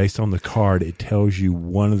number, and based on the card, it tells you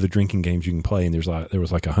one of the drinking games you can play. And there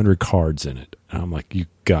was like 100 cards in it. And I'm like, you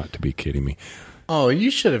got to be kidding me. Oh, you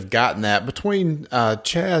should have gotten that. Between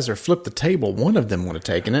Chaz or Flip the Table, one of them would have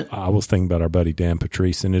taken it. I was thinking about our buddy Dan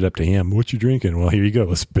Patrice, send it up to him. What you drinking? Well, here you go.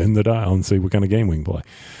 Let's spin the dial and see what kind of game we can play.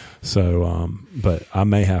 So, but I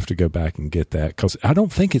may have to go back and get that, because I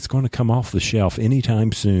don't think it's going to come off the shelf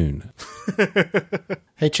anytime soon.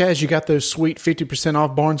 Hey, Chaz, you got those sweet 50%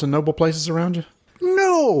 off Barnes & Noble places around you?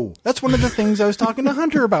 No, that's one of the things I was talking to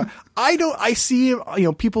Hunter about. I see,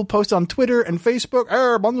 people post on Twitter and Facebook,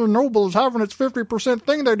 Barnes & Noble is having its 50%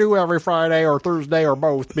 thing they do every Friday or Thursday or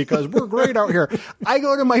both because we're great out here. I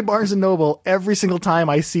go to my Barnes & Noble every single time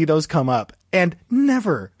I see those come up, and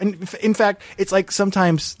never. And in fact, it's like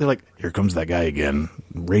sometimes they're like, here comes that guy again,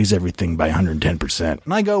 raise everything by 110%.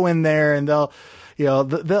 And I go in there and they'll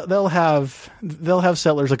have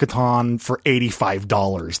Settlers of Catan for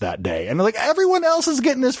 $85 that day, and like everyone else is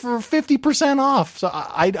getting this for 50% off. So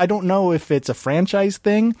I don't know if it's a franchise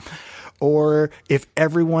thing or if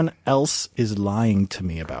everyone else is lying to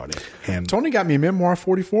me about it. And Tony got me Memoir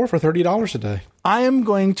 44 for $30 a day. I am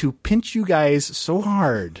going to pinch you guys so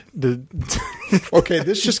hard. Okay,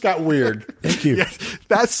 this just got weird. Thank you. Yeah,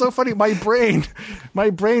 that's so funny. My brain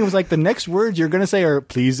was like, the next words you're going to say are,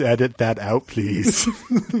 please edit that out, please.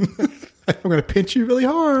 I'm going to pinch you really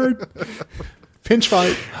hard. Pinch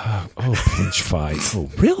fight. Oh, pinch fight.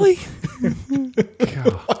 Oh, really?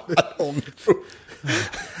 God. I don't know.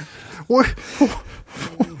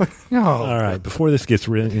 All right, before this gets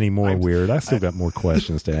any more weird, I still got more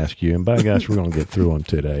questions to ask you, and by gosh, we're going to get through them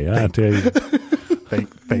today. I tell you. Thank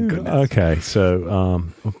goodness. Okay, so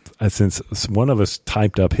since one of us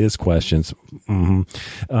typed up his questions,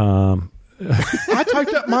 I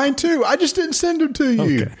typed up mine too. I just didn't send them to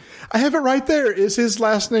you. Okay. I have it right there. Is his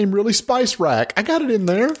last name really Spice Rack? I got it in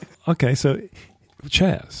there. Okay, so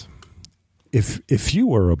Chaz, if you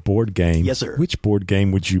were a board game, yes, sir, which board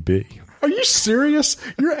game would you be? Are you serious?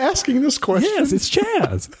 You're asking this question? Yes, it's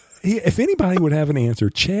Chaz. If anybody would have an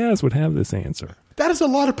answer, Chaz would have this answer. That is a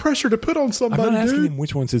lot of pressure to put on somebody. I'm not asking him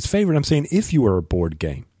which one's his favorite. I'm saying, if you were a board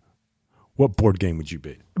game, what board game would you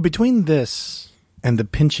be? Between this and the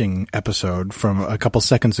pinching episode from a couple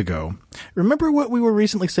seconds ago, remember what we were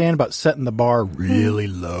recently saying about setting the bar really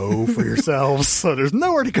low for yourselves so there's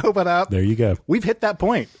nowhere to go but up? There you go. We've hit that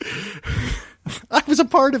point. I was a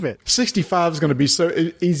part of it. 65 is going to be so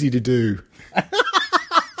easy to do.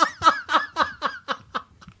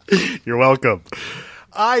 You're welcome.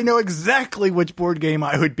 I know exactly which board game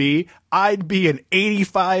I would be. I'd be an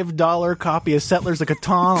 $85 copy of Settlers of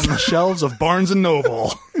Catan on the shelves of Barnes &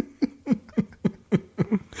 Noble.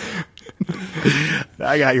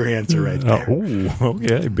 I got your answer right there. Oh,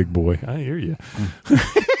 okay, big boy. I hear you.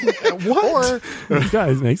 What?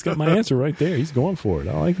 He's got my answer right there. He's going for it.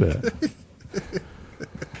 I like that.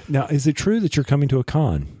 Now, is it true that you're coming to a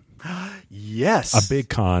con? Yes. A big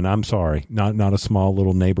con. I'm sorry. Not a small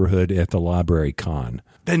little neighborhood at the library con.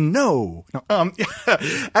 Then no.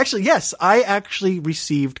 Actually, yes. I actually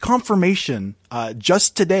received confirmation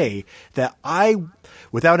just today that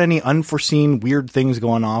without any unforeseen weird things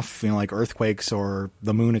going off, like earthquakes or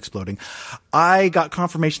the moon exploding, I got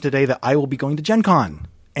confirmation today that I will be going to Gen Con.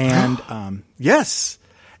 And yes.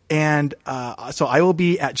 And so I will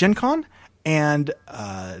be at Gen Con. And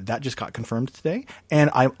that just got confirmed today. And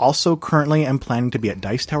I also currently am planning to be at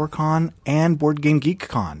Dice Tower Con and Board Game Geek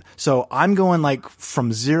Con. So I'm going like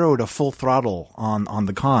from zero to full throttle on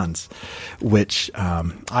the cons, which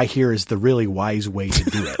I hear is the really wise way to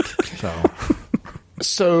do it.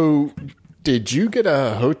 So did you get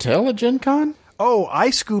a hotel at Gen Con? Oh, I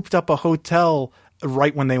scooped up a hotel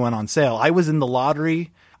right when they went on sale. I was in the lottery.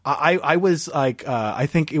 I was like, I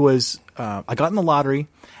think it was, I got in the lottery.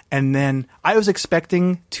 And then I was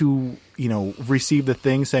expecting to, receive the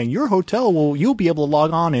thing saying your hotel you'll be able to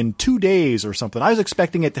log on in 2 days or something. I was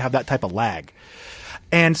expecting it to have that type of lag.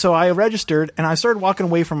 And so I registered and I started walking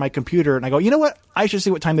away from my computer and I go, you know what? I should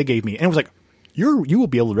see what time they gave me. And it was like, you will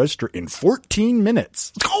be able to register in 14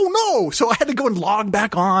 minutes. Oh no! So I had to go and log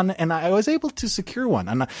back on, and I was able to secure one.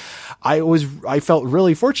 And I felt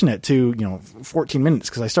really fortunate to 14 minutes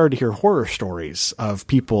because I started to hear horror stories of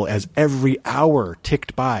people as every hour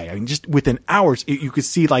ticked by. I mean, just within hours, you could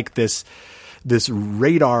see like this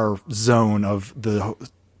radar zone of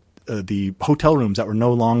the hotel rooms that were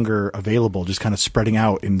no longer available, just kind of spreading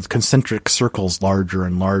out in concentric circles, larger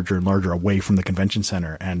and larger and larger away from the convention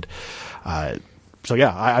center. And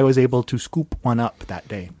yeah, I was able to scoop one up that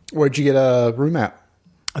day. Where'd you get a room at?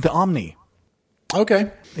 The Omni.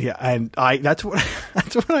 Okay. Yeah, and that's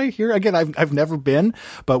what I hear. Again, I've never been,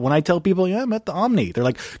 but when I tell people, yeah, I'm at the Omni, they're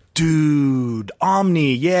like, dude,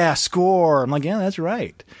 Omni, yeah, score. I'm like, yeah, that's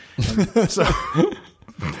right. So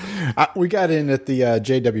we got in at the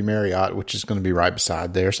JW Marriott, which is going to be right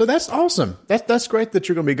beside there. So that's awesome. That's great that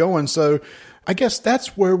you're going to be going. So I guess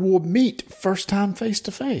that's where we'll meet first time face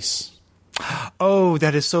to face. Oh,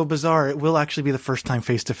 that is so bizarre. It will actually be the first time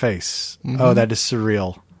face to face. Oh, that is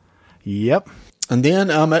surreal. Yep. And then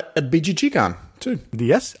at BGGCon too.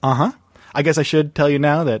 Yes. I guess I should tell you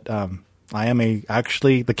now that I am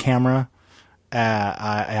actually the camera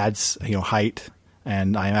adds height,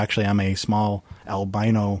 and I'm a small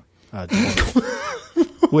albino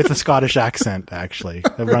with a Scottish accent. Actually,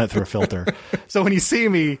 I've run it through a filter, so when you see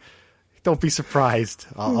me, don't be surprised.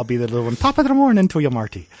 I'll be the little one. Top of the morning to you,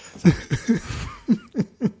 Marty.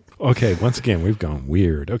 Okay, once again, we've gone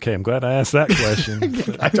weird. Okay, I'm glad I asked that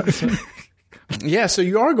question. Yeah, so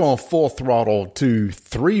you are going full throttle to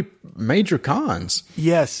 3 major cons.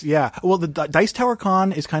 Yes, yeah. Well, the Dice Tower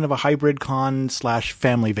Con is kind of a hybrid con /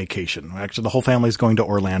 family vacation. Actually, the whole family is going to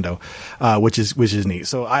Orlando, which is neat.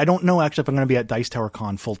 So I don't know actually if I'm going to be at Dice Tower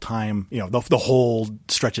Con full time. The whole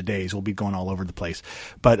stretch of days. We'll be going all over the place.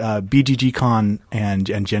 But BGG Con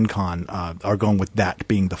and Gen Con are going with that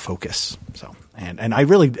being the focus. So. And I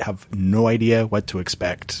really have no idea what to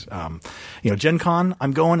expect. Gen Con,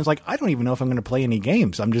 I'm going, it's like, I don't even know if I'm going to play any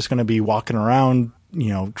games. I'm just going to be walking around,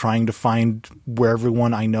 trying to find where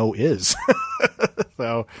everyone I know is.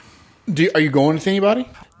 So, are you going with anybody?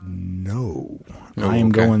 No. I am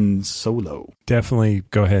going solo. Definitely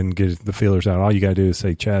go ahead and get the feelers out. All you got to do is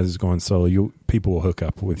say Chaz is going solo. People will hook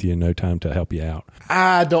up with you in no time to help you out.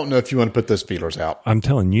 I don't know if you want to put those feelers out. I'm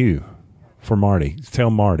telling you. For Marty. Tell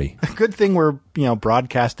Marty. Good thing we're,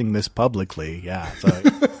 broadcasting this publicly. Yeah. So,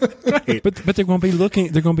 great. But they're going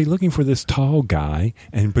to be looking for this tall guy,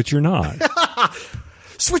 but you're not.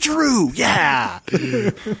 Switcheroo. Yeah.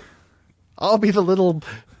 I'll be the little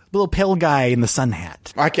pale guy in the sun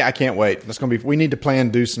hat. I can't wait. That's going to be, we need to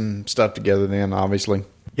do some stuff together then, obviously.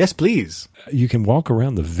 Yes, please. You can walk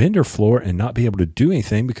around the vendor floor and not be able to do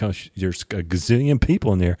anything because there's a gazillion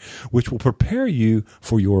people in there, which will prepare you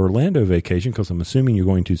for your Orlando vacation, because I'm assuming you're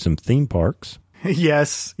going to some theme parks.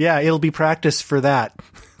 Yes. Yeah, it'll be practice for that.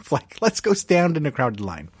 It's like, let's go stand in a crowded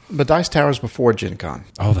line. But Dice Tower's before Gen Con.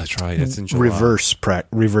 Oh, that's right. It's in July. Reverse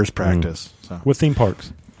practice. So. What theme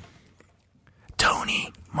parks?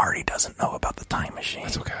 Tony, Marty doesn't know about the time machine.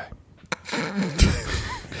 That's okay.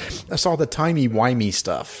 That's all the timey-wimey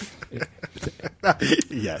stuff.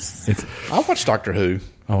 Yes. I watched Doctor Who.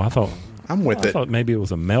 Oh, I thought maybe it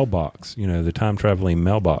was a mailbox. The time-traveling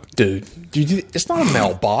mailbox. Dude, it's not a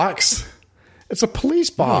mailbox. It's a police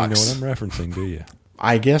box. You know what I'm referencing, do you?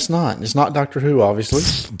 I guess not. It's not Doctor Who, obviously.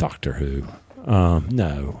 Doctor Who.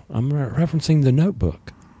 No. I'm referencing The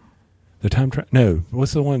Notebook. The time no,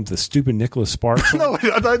 what's the one? The stupid Nicholas Sparks? No,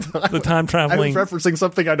 the time traveling. I'm referencing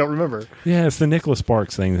something I don't remember. Yeah, it's the Nicholas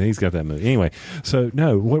Sparks thing. He's got that movie. Anyway, so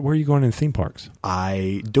no, where are you going in theme parks?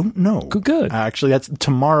 I don't know. Good. Actually, that's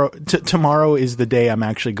tomorrow. Tomorrow is the day I'm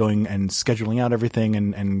actually going and scheduling out everything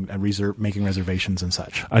and making reservations and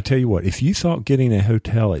such. I tell you what, if you thought getting a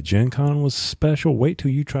hotel at Gen Con was special, wait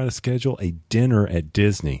till you try to schedule a dinner at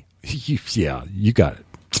Disney. You got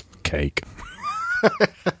it. Cake.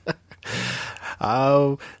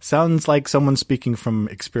 Oh, sounds like someone speaking from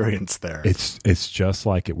experience there. It's just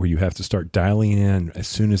like it, where you have to start dialing in as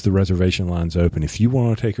soon as the reservation line's open. If you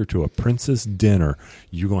want to take her to a princess dinner,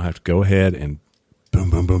 you're going to have to go ahead and boom,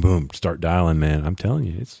 boom, boom, boom, start dialing, man. I'm telling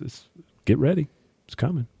you, it's get ready. It's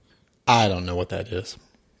coming. I don't know what that is.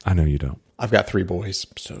 I know you don't. I've got 3 boys,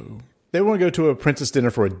 so they want to go to a princess dinner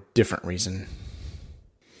for a different reason.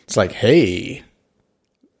 It's like, hey,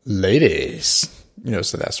 ladies...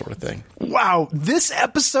 so that sort of thing. Wow, this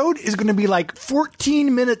episode is going to be like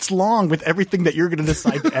 14 minutes long with everything that you're going to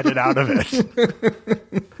decide to edit out of it.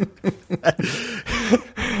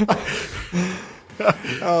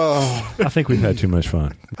 I think we've had too much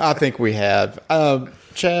fun. I think we have.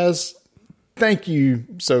 Chaz, thank you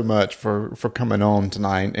so much for coming on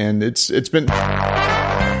tonight. And it's been...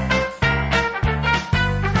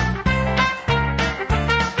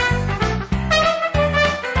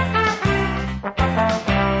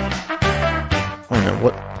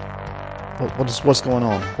 What's going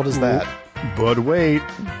on? What is that? But wait,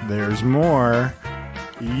 there's more.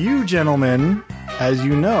 You gentlemen, as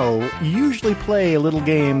you know, usually play a little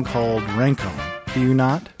game called Rankum. Do you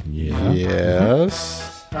not? Yeah.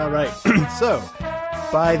 Yes. All right. So,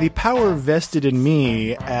 by the power vested in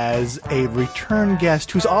me as a return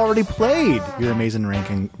guest who's already played your amazing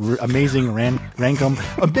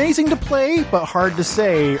to play but hard to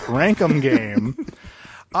say Rankum game.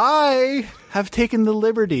 I have taken the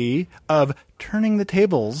liberty of turning the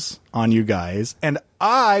tables on you guys, and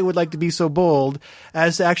I would like to be so bold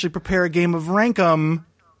as to actually prepare a game of Rankum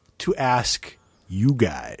to ask you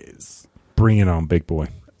guys. Bring it on, big boy.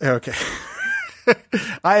 Okay.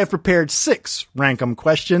 I have prepared 6 Rankum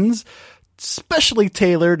questions, specially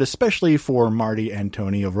tailored, especially for Marty and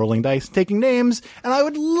Tony of Rolling Dice Taking Names, and I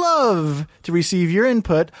would love to receive your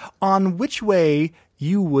input on which way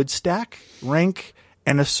you would stack, rank,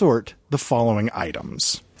 and assort the following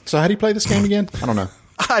items. So how do you play this game again? I don't know.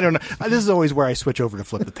 I don't know. This is always where I switch over to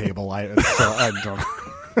flip the table. I don't.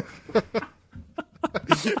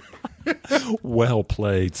 Well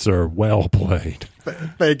played, sir. Well played.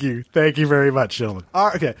 Thank you. Thank you very much, gentlemen.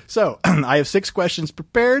 Okay, so I have 6 questions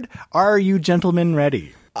prepared. Are you gentlemen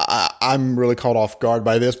ready? I'm really caught off guard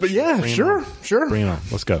by this, but yeah, sure. Bring it on.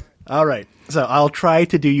 Let's go. All right. So I'll try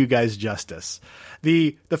to do you guys justice.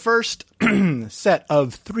 The first set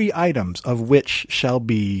of 3 items, of which shall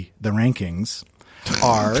be the rankings,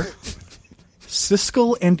 are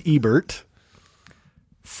Siskel and Ebert,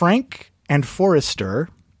 Frank and Forrester,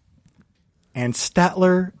 and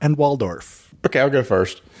Statler and Waldorf. Okay, I'll go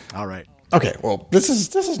first. All right. Okay, well, this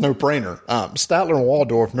is no brainer. Statler and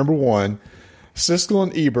Waldorf, number 1. Siskel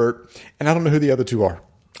and Ebert, and I don't know who the other 2 are.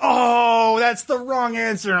 Oh, that's the wrong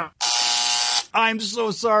answer. I'm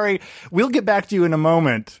so sorry. We'll get back to you in a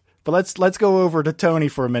moment. But let's go over to Tony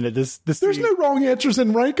for a minute. There's no wrong answers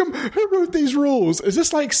in Rankum. Who wrote these rules? Is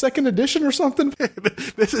this like 2nd edition or something?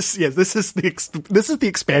 This is the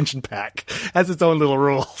expansion pack. Has its own little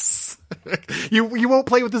rules. You won't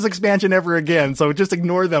play with this expansion ever again, so just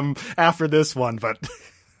ignore them after this one. But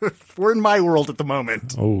we're in my world at the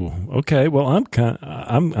moment. Oh, okay. Well,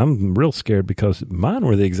 I'm real scared because mine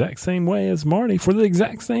were the exact same way as Marty for the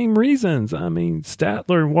exact same reasons. I mean,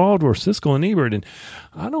 Statler, Waldorf, Siskel, and Ebert, and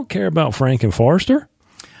I don't care about Frank and Forrester.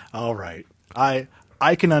 All right, I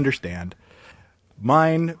can understand.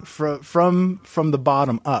 Mine from the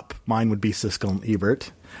bottom up. Mine would be Siskel and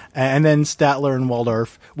Ebert, and then Statler and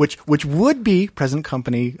Waldorf, which would be present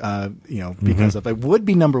company, because of it would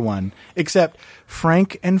be number 1. Except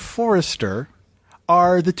Frank and Forrester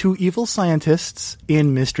are the 2 evil scientists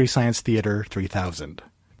in Mystery Science Theater 3000.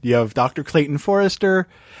 You have Dr. Clayton Forrester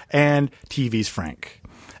and TV's Frank,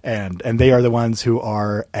 and they are the ones who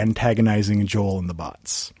are antagonizing Joel and the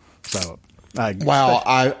bots. So. Wow,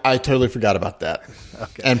 I totally forgot about that.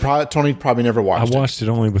 Okay. And Tony probably never watched it. I watched it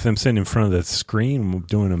only with him sitting in front of the screen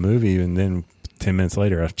doing a movie, and then 10 minutes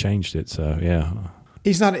later I changed it, so yeah.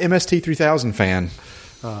 He's not an MST3000 fan.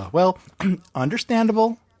 Well,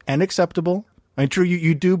 understandable and acceptable. I mean, true,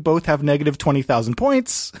 you do both have negative 20,000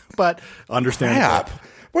 points, but understandable. Crap.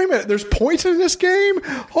 Wait a minute, there's points in this game?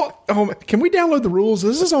 Can we download the rules?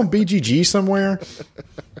 Is this on BGG somewhere?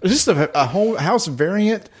 Is this a whole house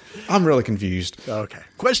variant? I'm really confused. Okay.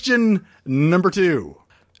 Question number 2.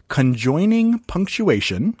 Conjoining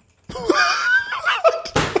punctuation.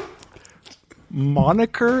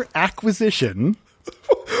 Moniker acquisition.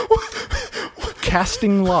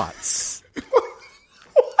 Casting lots.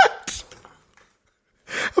 What?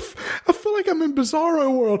 I feel like I'm in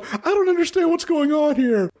Bizarro World. I don't understand what's going on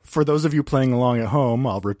here. For those of you playing along at home,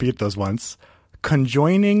 I'll repeat those once.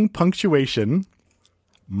 Conjoining punctuation.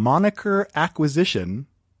 Moniker acquisition.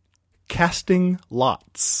 Casting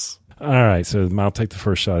lots. All right, so I'll take the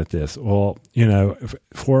first shot at this. Well,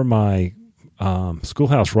 for my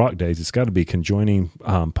Schoolhouse Rock days, it's got to be conjoining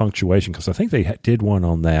punctuation because I think they did one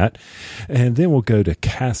on that. And then we'll go to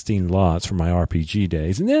casting lots for my RPG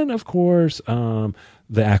days. And then, of course, the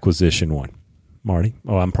acquisition one. Marty?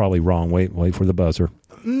 Oh, I'm probably wrong. Wait for the buzzer.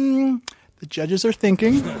 The judges are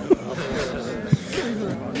thinking.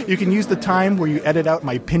 You can use the time where you edit out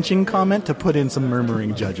my pinching comment to put in some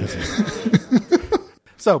murmuring judges.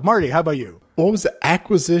 So, Marty, how about you? What was the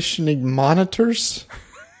acquisitioning monitors?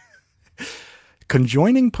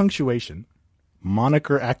 Conjoining punctuation,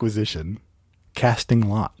 moniker acquisition, casting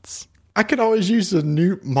lots. I could always use a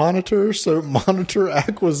new monitor, so monitor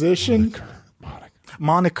acquisition.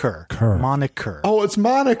 Moniker. Oh, it's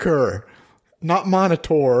moniker. Not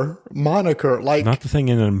monitor. Moniker. Like not the thing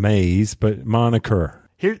in a maze, but moniker.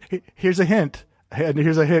 Here's a hint.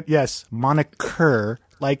 Here's a hint. Yes, moniker,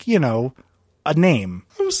 like, a name.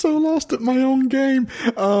 I'm so lost at my own game.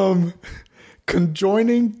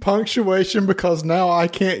 Conjoining punctuation because now I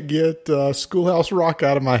can't get Schoolhouse Rock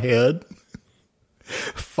out of my head.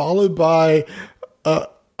 Followed by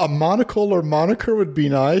A monocle or moniker would be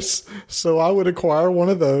nice, so I would acquire one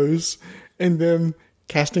of those, and then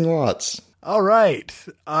casting lots. All right.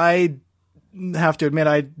 I have to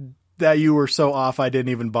admit that you were so off I didn't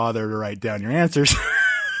even bother to write down your answers.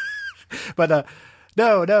 But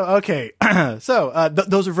no, okay. So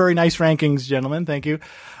those are very nice rankings, gentlemen. Thank you.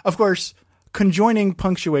 Of course, conjoining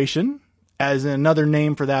punctuation, as another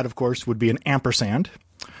name for that, of course, would be an ampersand.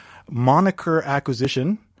 Moniker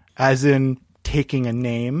acquisition, as in taking a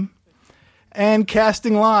name. And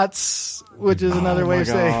casting lots, which is another way of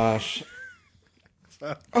saying.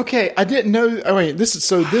 Okay, I didn't know. Oh wait, this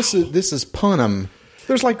is punum.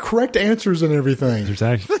 There's like correct answers and everything.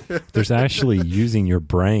 There's actually using your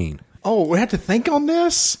brain. Oh, we have to think on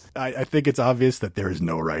this? I think it's obvious that there is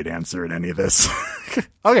no right answer in any of this.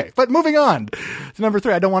 Okay, but moving on to number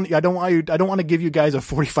 3. I don't want to give you guys a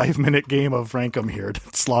 45-minute game of Rankum here to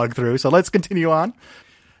slog through. So let's continue on.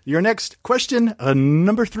 Your next question,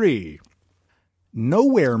 number 3.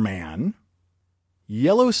 Nowhere Man,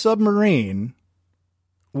 Yellow Submarine,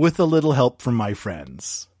 with a little help from my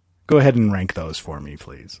friends. Go ahead and rank those for me,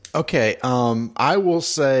 please. Okay, I will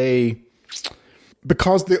say,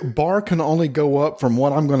 because the bar can only go up from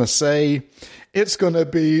what I'm going to say, it's going to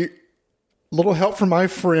be Little Help from My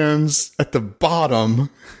Friends at the bottom,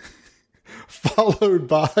 followed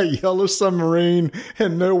by Yellow Submarine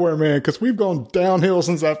and Nowhere Man, because we've gone downhill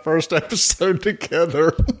since that first episode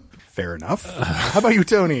together. Fair enough. How about you,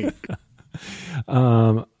 Tony?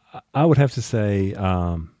 I would have to say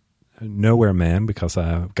Nowhere Man, because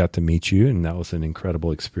I got to meet you, and that was an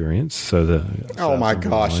incredible experience. Oh my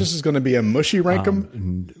gosh, this is going to be a mushy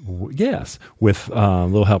rankum? Yes, with a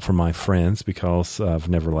little help from my friends, because I've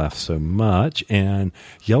never laughed so much, and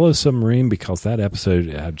Yellow Submarine, because that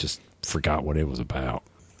episode, I just forgot what it was about.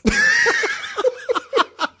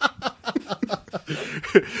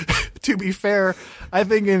 To be fair, I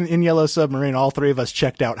think in Yellow Submarine, all 3 of us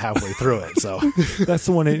checked out halfway through it. So that's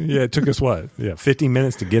the one. It took us 15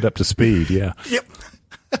 minutes to get up to speed. Yeah.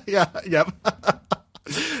 Yep. Yep.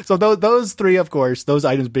 So those 3, of course, those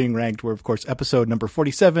items being ranked were, of course, episode number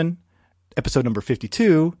 47, episode number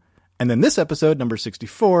 52, and then this episode, number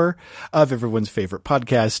 64, of everyone's favorite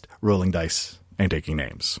podcast, Rolling Dice and Taking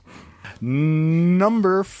Names.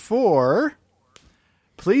 Number 4,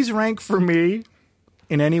 please rank for me,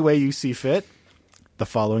 in any way you see fit, the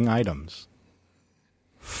following items: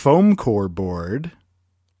 foam core board,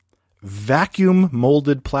 vacuum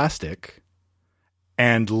molded plastic,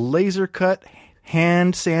 and laser cut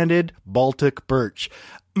hand sanded Baltic birch.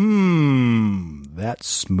 That's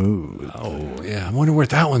smooth. Oh yeah, I wonder what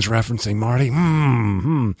that one's referencing, Marty.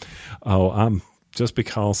 Oh, just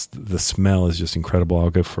because the smell is just incredible. I'll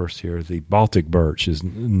go first here. The Baltic birch is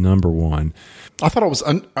number 1. I thought it was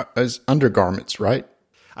as undergarments, right?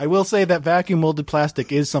 I will say that vacuum molded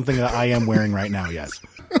plastic is something that I am wearing right now. Yes.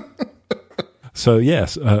 So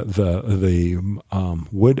yes, the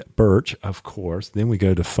wood birch, of course. Then we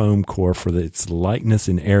go to foam core for its lightness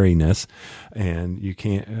and airiness, and you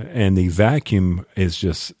can't. And the vacuum is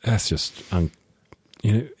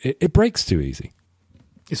it breaks too easy.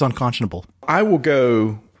 It's unconscionable. I will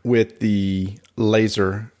go with the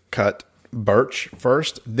laser cut birch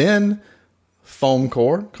first, then foam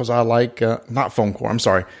core, because I like not foam core. I'm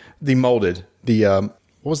sorry, the molded. What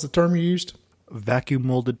was the term you used? Vacuum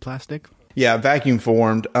molded plastic. Yeah, vacuum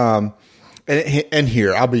formed. And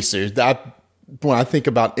here, I'll be serious. When I think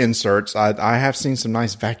about inserts, I have seen some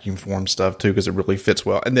nice vacuum formed stuff too, because it really fits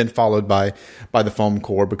well. And then followed by the foam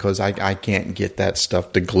core, because I can't get that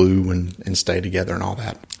stuff to glue and stay together and all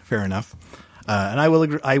that. Fair enough. And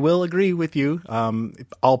I will agree with you.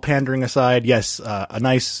 All pandering aside, yes, a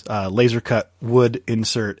nice laser cut wood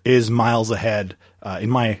insert is miles ahead, in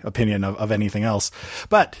my opinion, of anything else.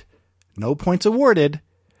 But no points awarded,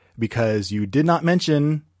 because you did not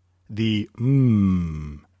mention the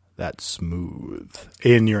that's smooth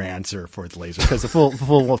in your answer for the laser, because the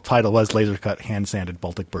full title was laser cut hand sanded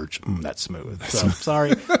Baltic birch. That's smooth. So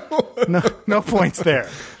sorry, no points there.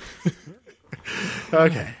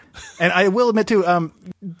 Okay. And I will admit too,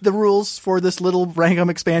 the rules for this little Rankum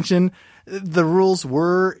expansion, the rules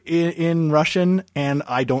were in Russian, and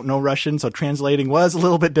I don't know Russian, so translating was a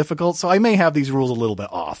little bit difficult. So I may have these rules a little bit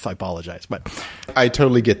off. I apologize, but I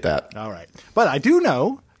totally get that. All right. But I do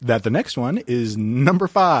know that the next one is number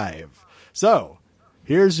 5. So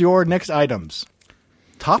here's your next items: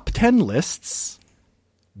 top 10 lists,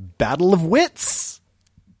 Battle of Wits,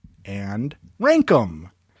 and Rankum.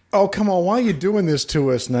 Oh, come on. Why are you doing this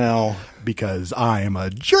to us now? Because I am a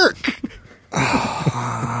jerk.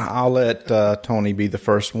 I'll let Tony be the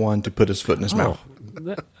first one to put his foot in his mouth.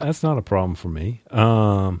 That's not a problem for me.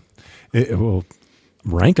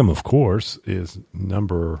 Rankem, of course, is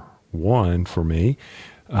number one for me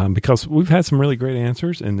because we've had some really great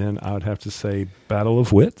answers. And then I would have to say Battle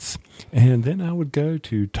of Wits. And then I would go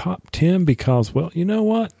to top 10 because, well, you know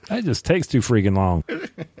what? That just takes too freaking long.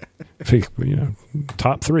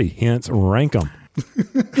 Top 3, hence Rankem.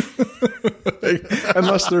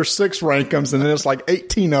 Unless there's 6 Rankems and then it's like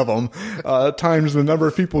 18 of them times the number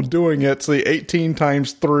of people doing it. So 18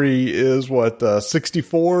 times 3 is what,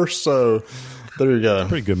 64? So there you go.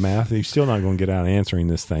 Pretty good math. You're still not going to get out answering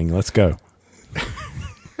this thing. Let's go.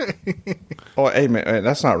 Oh, hey, man,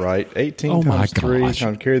 that's not right. 18 times 3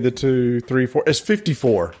 times carry the 2, 3, 4. It's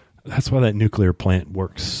 54. That's why that nuclear plant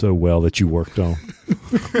works so well that you worked on.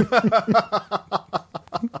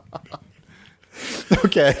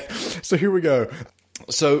 Okay, so here we go.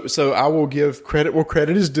 So I will give credit where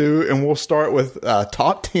credit is due, and we'll start with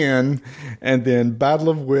top 10, and then Battle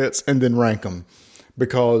of Wits, and then rank them.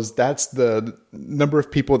 Because that's the number of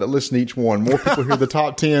people that listen to each one. More people hear the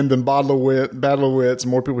top 10 than Battle of Wits.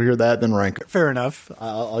 More people hear that than rank. Fair enough.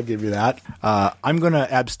 I'll give you that. I'm going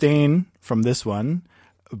to abstain from this one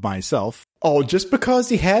myself. Oh, just because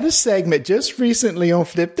he had a segment just recently on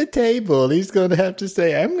Flip the Table, he's going to have to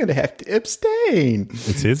say, I'm going to have to abstain.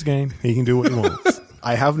 It's his game. He can do what he wants.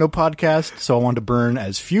 I have no podcast, so I want to burn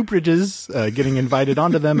as few bridges getting invited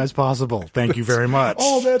onto them as possible. Thank you very much.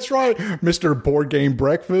 Oh, that's right. Mr. Board Game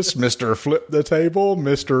Breakfast, Mr. Flip the Table,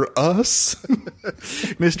 Mr. Us.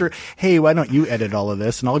 Mr. Hey, why don't you edit all of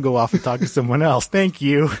this and I'll go off and talk to someone else. Thank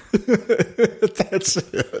you. That's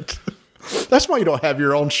it. That's why you don't have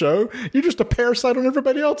your own show. You're just a parasite on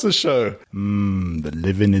everybody else's show. The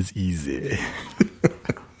living is easy.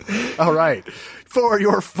 All right. For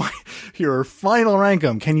your final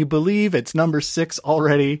Rankem, can you believe it's number 6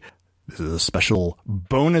 already? This is a special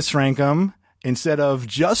bonus Rankem. Instead of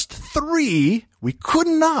just 3, we could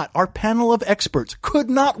not, our panel of experts could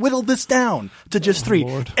not whittle this down to just 3.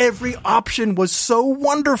 Lord. Every option was so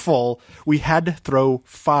wonderful, we had to throw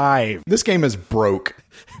 5. This game is broke.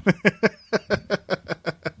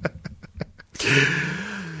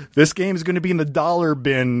 This game is going to be in the dollar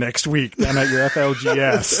bin next week down at your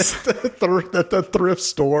FLGS. At the thrift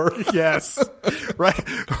store. Yes.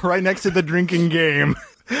 Right next to the drinking game.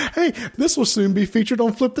 Hey, this will soon be featured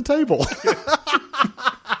on Flip the Table.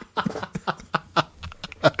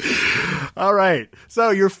 All right. So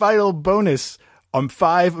your final bonus on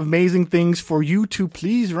 5 amazing things for you to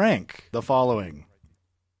please rank the following.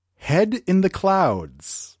 Head in the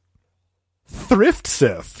Clouds. Thrift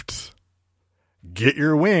Sift. Get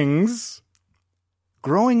Your Wings.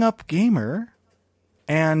 Growing Up Gamer.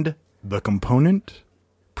 And The Component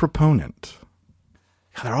Proponent.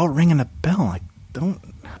 They're all ringing a bell.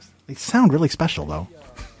 They sound really special, though.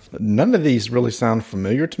 None of these really sound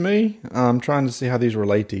familiar to me. I'm trying to see how these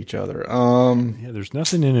relate to each other. Yeah, there's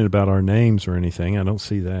nothing in it about our names or anything. I don't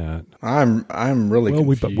see that. I'm really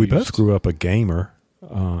confused. We both grew up a gamer.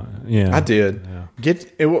 Yeah, I did. Yeah.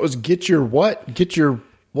 Get your what? Get your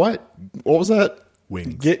what? What was that?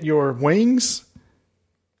 Wings. Get your wings.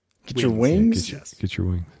 Get your wings. Get your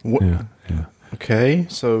wings. What? Yeah. Okay,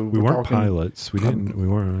 so we weren't pilots. We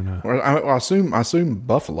weren't. I assume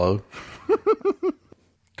Buffalo.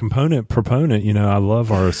 Component proponent. I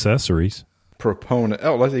love our accessories. Proponent.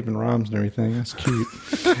 Oh, that even rhymes and everything. That's cute.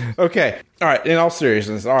 Okay. All right. In all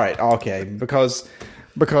seriousness. All right. Okay. Because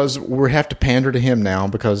we have to pander to him now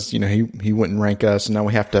because he wouldn't rank us, and now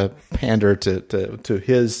we have to pander to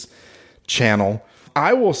his channel.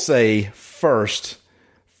 I will say first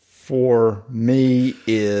for me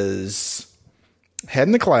is Head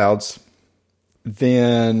in the Clouds,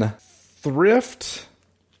 then Thrift,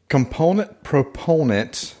 Component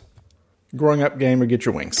Proponent, Growing Up Gamer, Get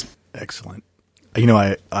Your Wings. Excellent.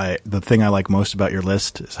 I the thing I like most about your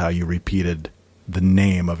list is how you repeated the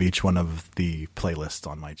name of each one of the playlists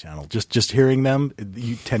on my channel. Just hearing them,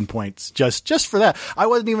 10 points just for that. I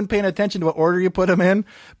wasn't even paying attention to what order you put them in,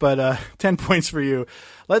 but 10 points for you.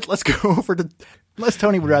 Let's go over to, unless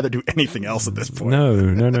Tony would rather do anything else at this point.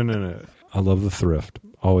 No. I love the Thrift.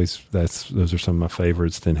 Always, those are some of my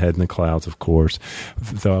favorites. Then Head in the Clouds, of course.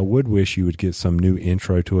 Though I would wish you would get some new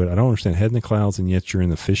intro to it. I don't understand Head in the Clouds, and yet you're in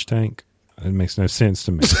the fish tank. It makes no sense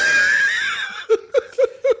to me.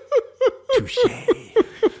 Touche.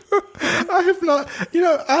 I have not,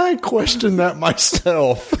 I questioned that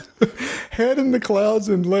myself. Head in the Clouds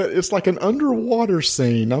and it's like an underwater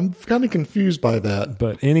scene. I'm kind of confused by that.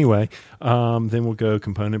 But anyway, then we'll go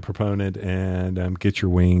Component Proponent and Get Your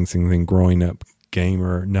Wings, and then Growing Up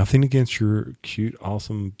Gamer. Nothing against your cute,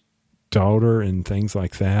 awesome daughter and things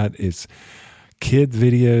like that. It's kid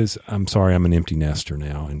videos. I'm sorry, I'm an empty nester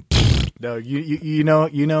now, and No, you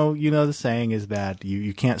know the saying is that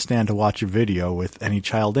you can't stand to watch a video with any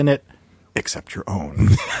child in it except your own.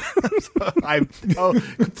 I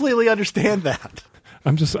completely understand that.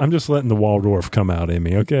 I'm just letting the Waldorf come out in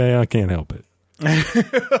me. Okay, I can't help it.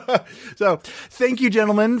 So, thank you,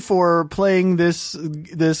 gentlemen, for playing this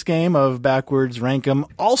game of Backwards Rankum,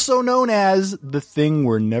 also known as the thing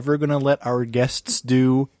we're never going to let our guests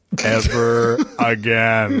do ever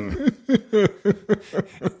again.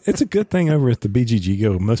 It's a good thing over at the BGG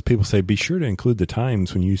Go. Most people say, be sure to include the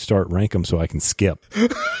times when you start Rankum so I can skip.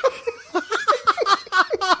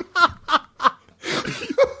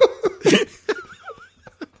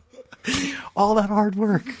 All that hard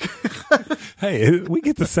work. Hey, we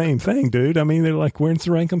get the same thing, dude. I mean, they're like, when's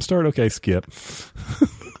the Rankum start? Okay, skip.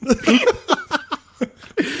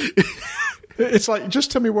 It's like,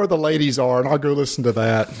 just tell me where the ladies are, and I'll go listen to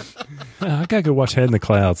that. I gotta go watch Head in the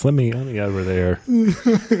Clouds. Let me over there. Dude!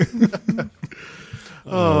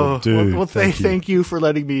 Well, thank you for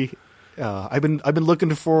letting me. I've been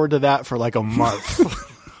looking forward to that for like a month.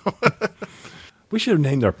 We should have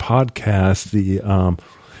named our podcast the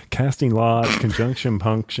Casting Lots, Conjunction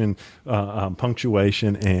Punction,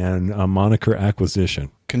 Punctuation, and Moniker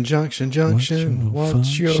Acquisition. Conjunction, junction,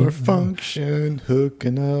 what's your function?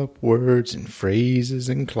 Hooking up words and phrases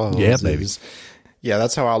and clauses. Yeah, baby. Yeah,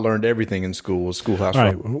 that's how I learned everything in school. Schoolhouse. All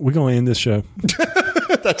right, we're going to end this show.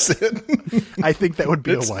 That's it. I think that would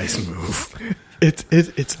be a wise move.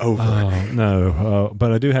 It's over. Oh, no.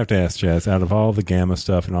 But I do have to ask, Chaz, out of all the Gamma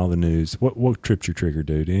stuff and all the news, what tripped your trigger,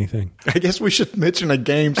 dude? Anything? I guess we should mention a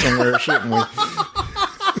game somewhere, shouldn't we?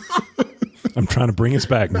 I'm trying to bring us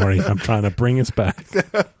back, Marty. I'm trying to bring us back.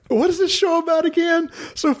 What is this show about again?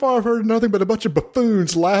 So far, I've heard nothing but a bunch of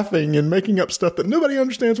buffoons laughing and making up stuff that nobody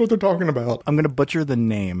understands what they're talking about. I'm going to butcher the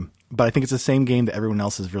name, but I think it's the same game that everyone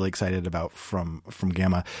else is really excited about from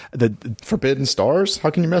Gamma. The Forbidden Stars? How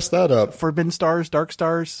can you mess that up? Forbidden Stars, Dark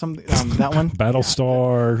Stars, that one?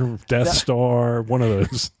 Battlestar, Death Star, one of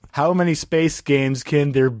those. How many space games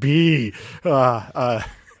can there be?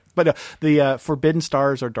 But the Forbidden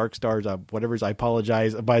Stars or Dark Stars, whatever's, I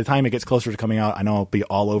apologize. By the time it gets closer to coming out, I know I'll be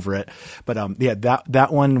all over it. But that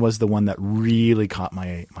one was the one that really caught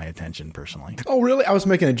my attention personally. Oh, really? I was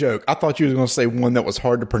making a joke. I thought you were going to say one that was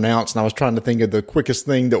hard to pronounce, and I was trying to think of the quickest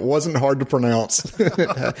thing that wasn't hard to pronounce.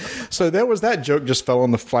 So there was that joke just fell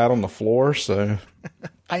on the flat on the floor. So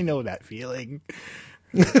I know that feeling.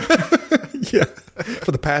 Yeah,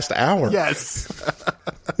 for the past hour. Yes.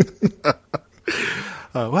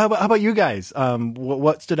 How about you guys?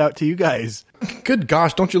 What stood out to you guys? Good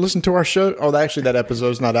gosh, don't you listen to our show? Oh, actually, that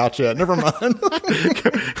episode's not out yet. Never mind.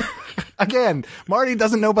 Again, Marty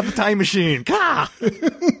doesn't know about the time machine.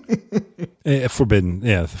 Forbidden.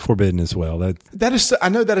 Yeah, Forbidden as well. That is. I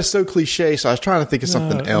know that is so cliche, so I was trying to think of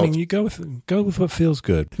something else. I mean, you go with what feels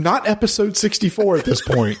good. Not episode 64 at this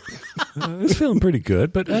point. It's feeling pretty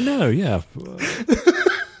good, but I know, yeah.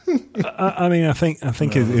 I mean, I think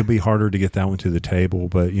it'll be harder to get that one to the table,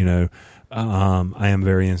 but I am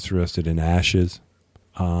very interested in Ashes.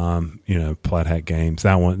 Plaid Hat Games.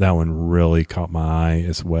 That one really caught my eye,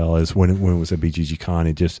 as well as when it was at BGG Con.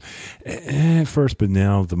 It just at first, but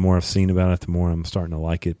now the more I've seen about it, the more I'm starting to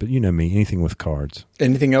like it. But you know me, anything with cards.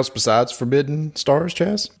 Anything else besides Forbidden Stars,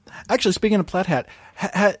 Chaz? Actually, speaking of Plaid Hat,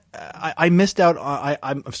 I missed out.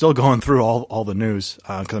 I'm still going through all the news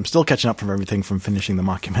because I'm still catching up from everything from finishing the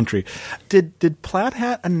mockumentary. Did Plaid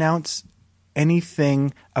Hat announce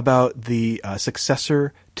anything about the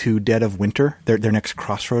successor to Dead of Winter, their next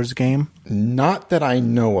Crossroads game? Not that I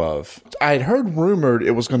know of. I'd heard rumored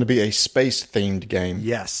it was going to be a space-themed game.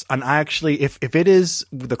 Yes. And I actually, if it is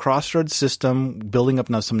the Crossroads system, building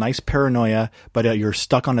up some nice paranoia, but you're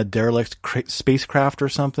stuck on a derelict spacecraft or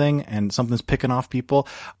something, and something's picking off people,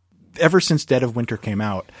 ever since Dead of Winter came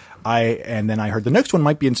out, and then I heard the next one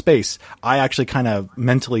might be in space, I actually kind of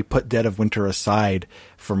mentally put Dead of Winter aside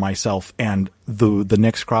for myself, and the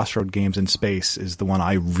next Crossroad games in space is the one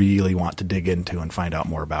I really want to dig into and find out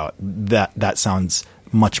more about. That sounds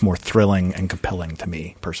much more thrilling and compelling to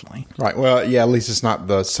me personally. Right. Well, yeah, at least it's not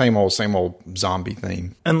the same old zombie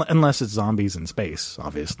theme. Unless it's zombies in space,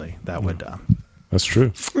 obviously. That would... That's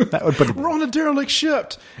true. That would put We're on a derelict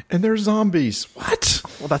ship, and there's zombies. What?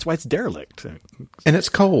 Well, that's why it's derelict. And it's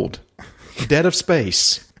cold. Dead of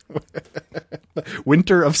space.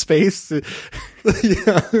 Winter of space?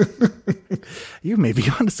 Yeah. You may be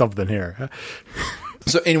onto something here.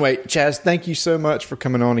 So anyway, Chaz, thank you so much for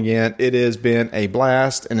coming on again. It has been a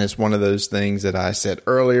blast, and it's one of those things that I said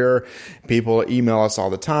earlier. People email us all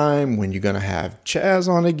the time, when you're going to have Chaz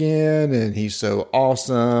on again, and he's so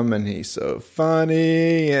awesome, and he's so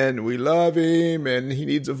funny, and we love him, and he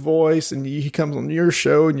needs a voice, and he comes on your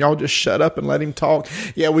show, and y'all just shut up and let him talk.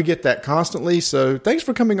 Yeah, we get that constantly, so thanks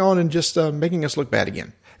for coming on and just making us look bad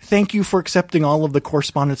again. Thank you for accepting all of the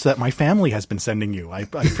correspondence that my family has been sending you. I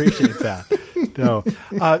appreciate that. No,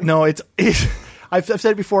 I've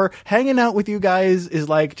said it before. Hanging out with you guys is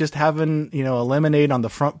like just having, a lemonade on the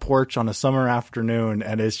front porch on a summer afternoon,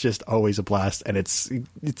 and it's just always a blast. And it's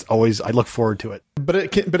always, I look forward to it. But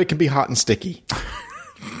it can be hot and sticky.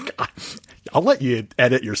 I'll let you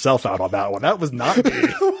edit yourself out on that one. That was not me.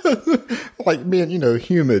 Like, man,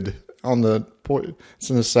 humid on the porch. It's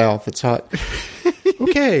in the South. It's hot.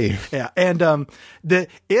 Okay. Yeah. And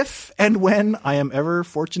if and when I am ever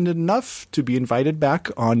fortunate enough to be invited back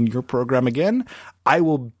on your program again, I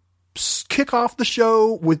will kick off the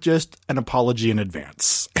show with just an apology in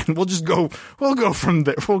advance. And we'll go from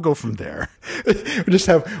there. We'll just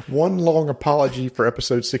have one long apology for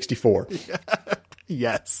episode 64.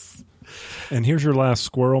 Yes. And here's your last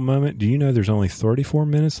squirrel moment. Do you know there's only 34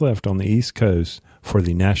 minutes left on the East Coast for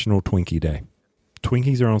the National Twinkie Day?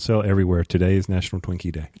 Twinkies are on sale everywhere. Today is National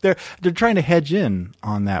Twinkie Day. They're trying to hedge in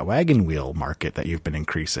on that wagon wheel market that you've been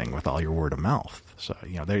increasing with all your word of mouth. So,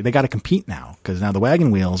 they got to compete now, because now the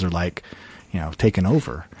wagon wheels are like, taking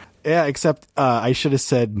over. Yeah, except I should have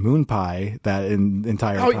said moon pie that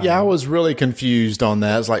entire time. Oh, yeah, I was really confused on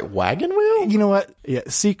that. It's like, wagon wheel? You know what? Yeah,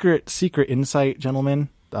 secret insight, gentlemen.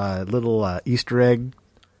 Little Easter egg.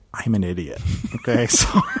 I'm an idiot. Okay, so...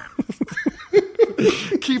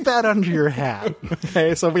 Keep that under your hat.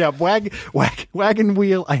 Okay, so we have wagon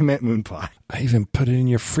wheel. I meant moon pie. I even put it in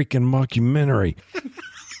your freaking mockumentary.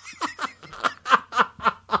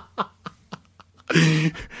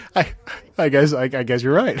 I guess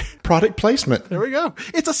you're right. Product placement. There we go.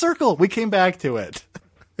 It's a circle. We came back to it.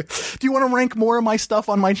 Do you want to rank more of my stuff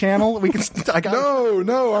on my channel? We can.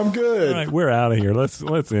 No, I'm good. All right, we're out of here. Let's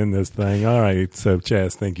end this thing. All right. So,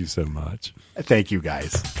 Chaz, thank you so much. Thank you,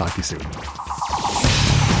 guys. Talk to you soon.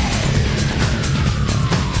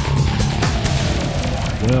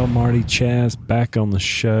 Well, Marty, Chaz, back on the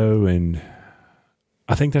show, and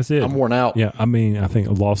I think that's it. I'm worn out. Yeah, I think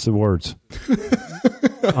I lost the words.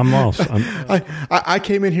 I'm lost. I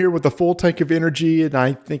came in here with a full tank of energy, and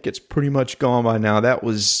I think it's pretty much gone by now. That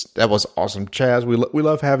was awesome, Chaz. We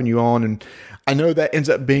love having you on, and I know that ends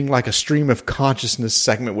up being like a stream of consciousness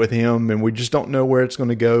segment with him, and we just don't know where it's going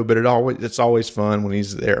to go. But it's always fun when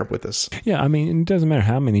he's there with us. Yeah, it doesn't matter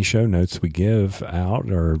how many show notes we give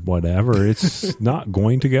out or whatever; it's not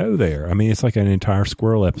going to go there. It's like an entire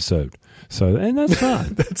squirrel episode. So, and that's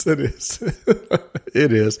fine. It is.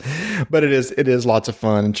 It is. But it is lots of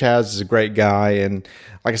fun. And Chaz is a great guy. And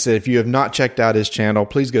like I said, if you have not checked out his channel,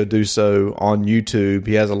 please go do so on YouTube.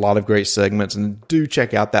 He has a lot of great segments. And do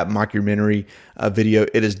check out that mockumentary video.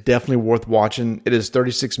 It is definitely worth watching. It is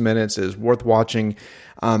 36 minutes. It is worth watching.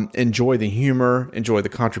 Enjoy the humor. Enjoy the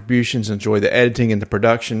contributions. Enjoy the editing and the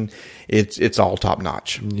production. It's all top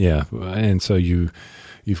notch. Yeah. And so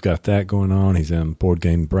You've got that going on. He's on Board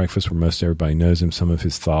Game Breakfast, where most everybody knows him. Some of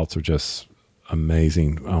his thoughts are just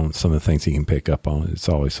amazing on some of the things he can pick up on. It's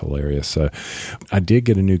always hilarious. So I did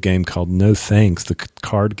get a new game called No Thanks, the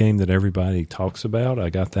card game that everybody talks about.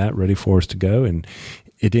 I got that ready for us to go, and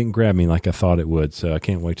it didn't grab me like I thought it would. So I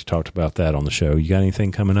can't wait to talk about that on the show. You got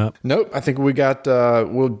anything coming up? Nope. I think we got,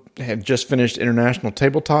 we'll have just finished International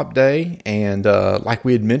Tabletop Day. And like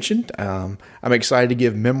we had mentioned, I'm excited to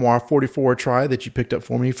give Memoir 44 a try that you picked up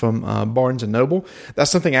for me from Barnes & Noble.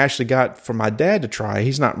 That's something I actually got for my dad to try.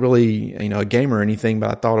 He's not really, a gamer or anything,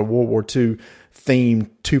 but I thought a World War II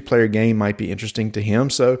themed 2-player game might be interesting to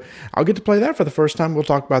him. So I'll get to play that for the first time. We'll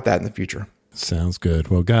talk about that in the future. Sounds good.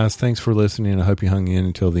 Well, guys, thanks for listening. I hope you hung in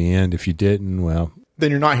until the end. If you didn't, well,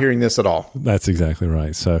 then you're not hearing this at all. That's exactly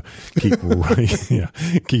right. So keep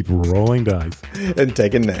keep rolling dice and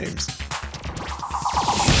taking names.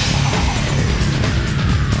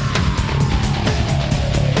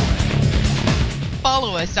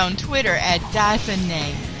 Follow us on Twitter at Dyson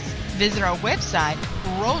Names. Visit our website,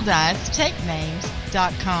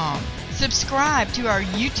 RollDiceTakeNames.com. Subscribe to our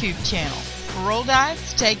YouTube channel, Roll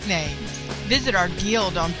Dice Take Names. Visit our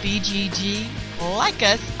guild on BGG. Like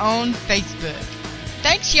us on Facebook.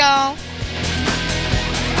 Thanks, y'all.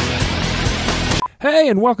 Hey,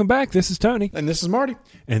 and welcome back. This is Tony. And this is Marty.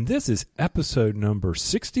 And this is episode number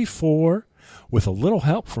 64 with a little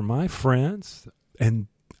help from my friends. And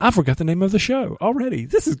I forgot the name of the show already.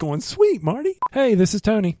 This is going sweet, Marty. Hey, this is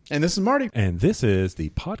Tony. And this is Marty. And this is the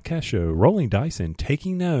podcast show Rolling Dice and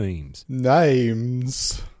Taking Names.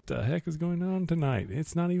 Names. What the heck is going on tonight?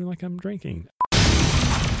 It's not even like I'm drinking.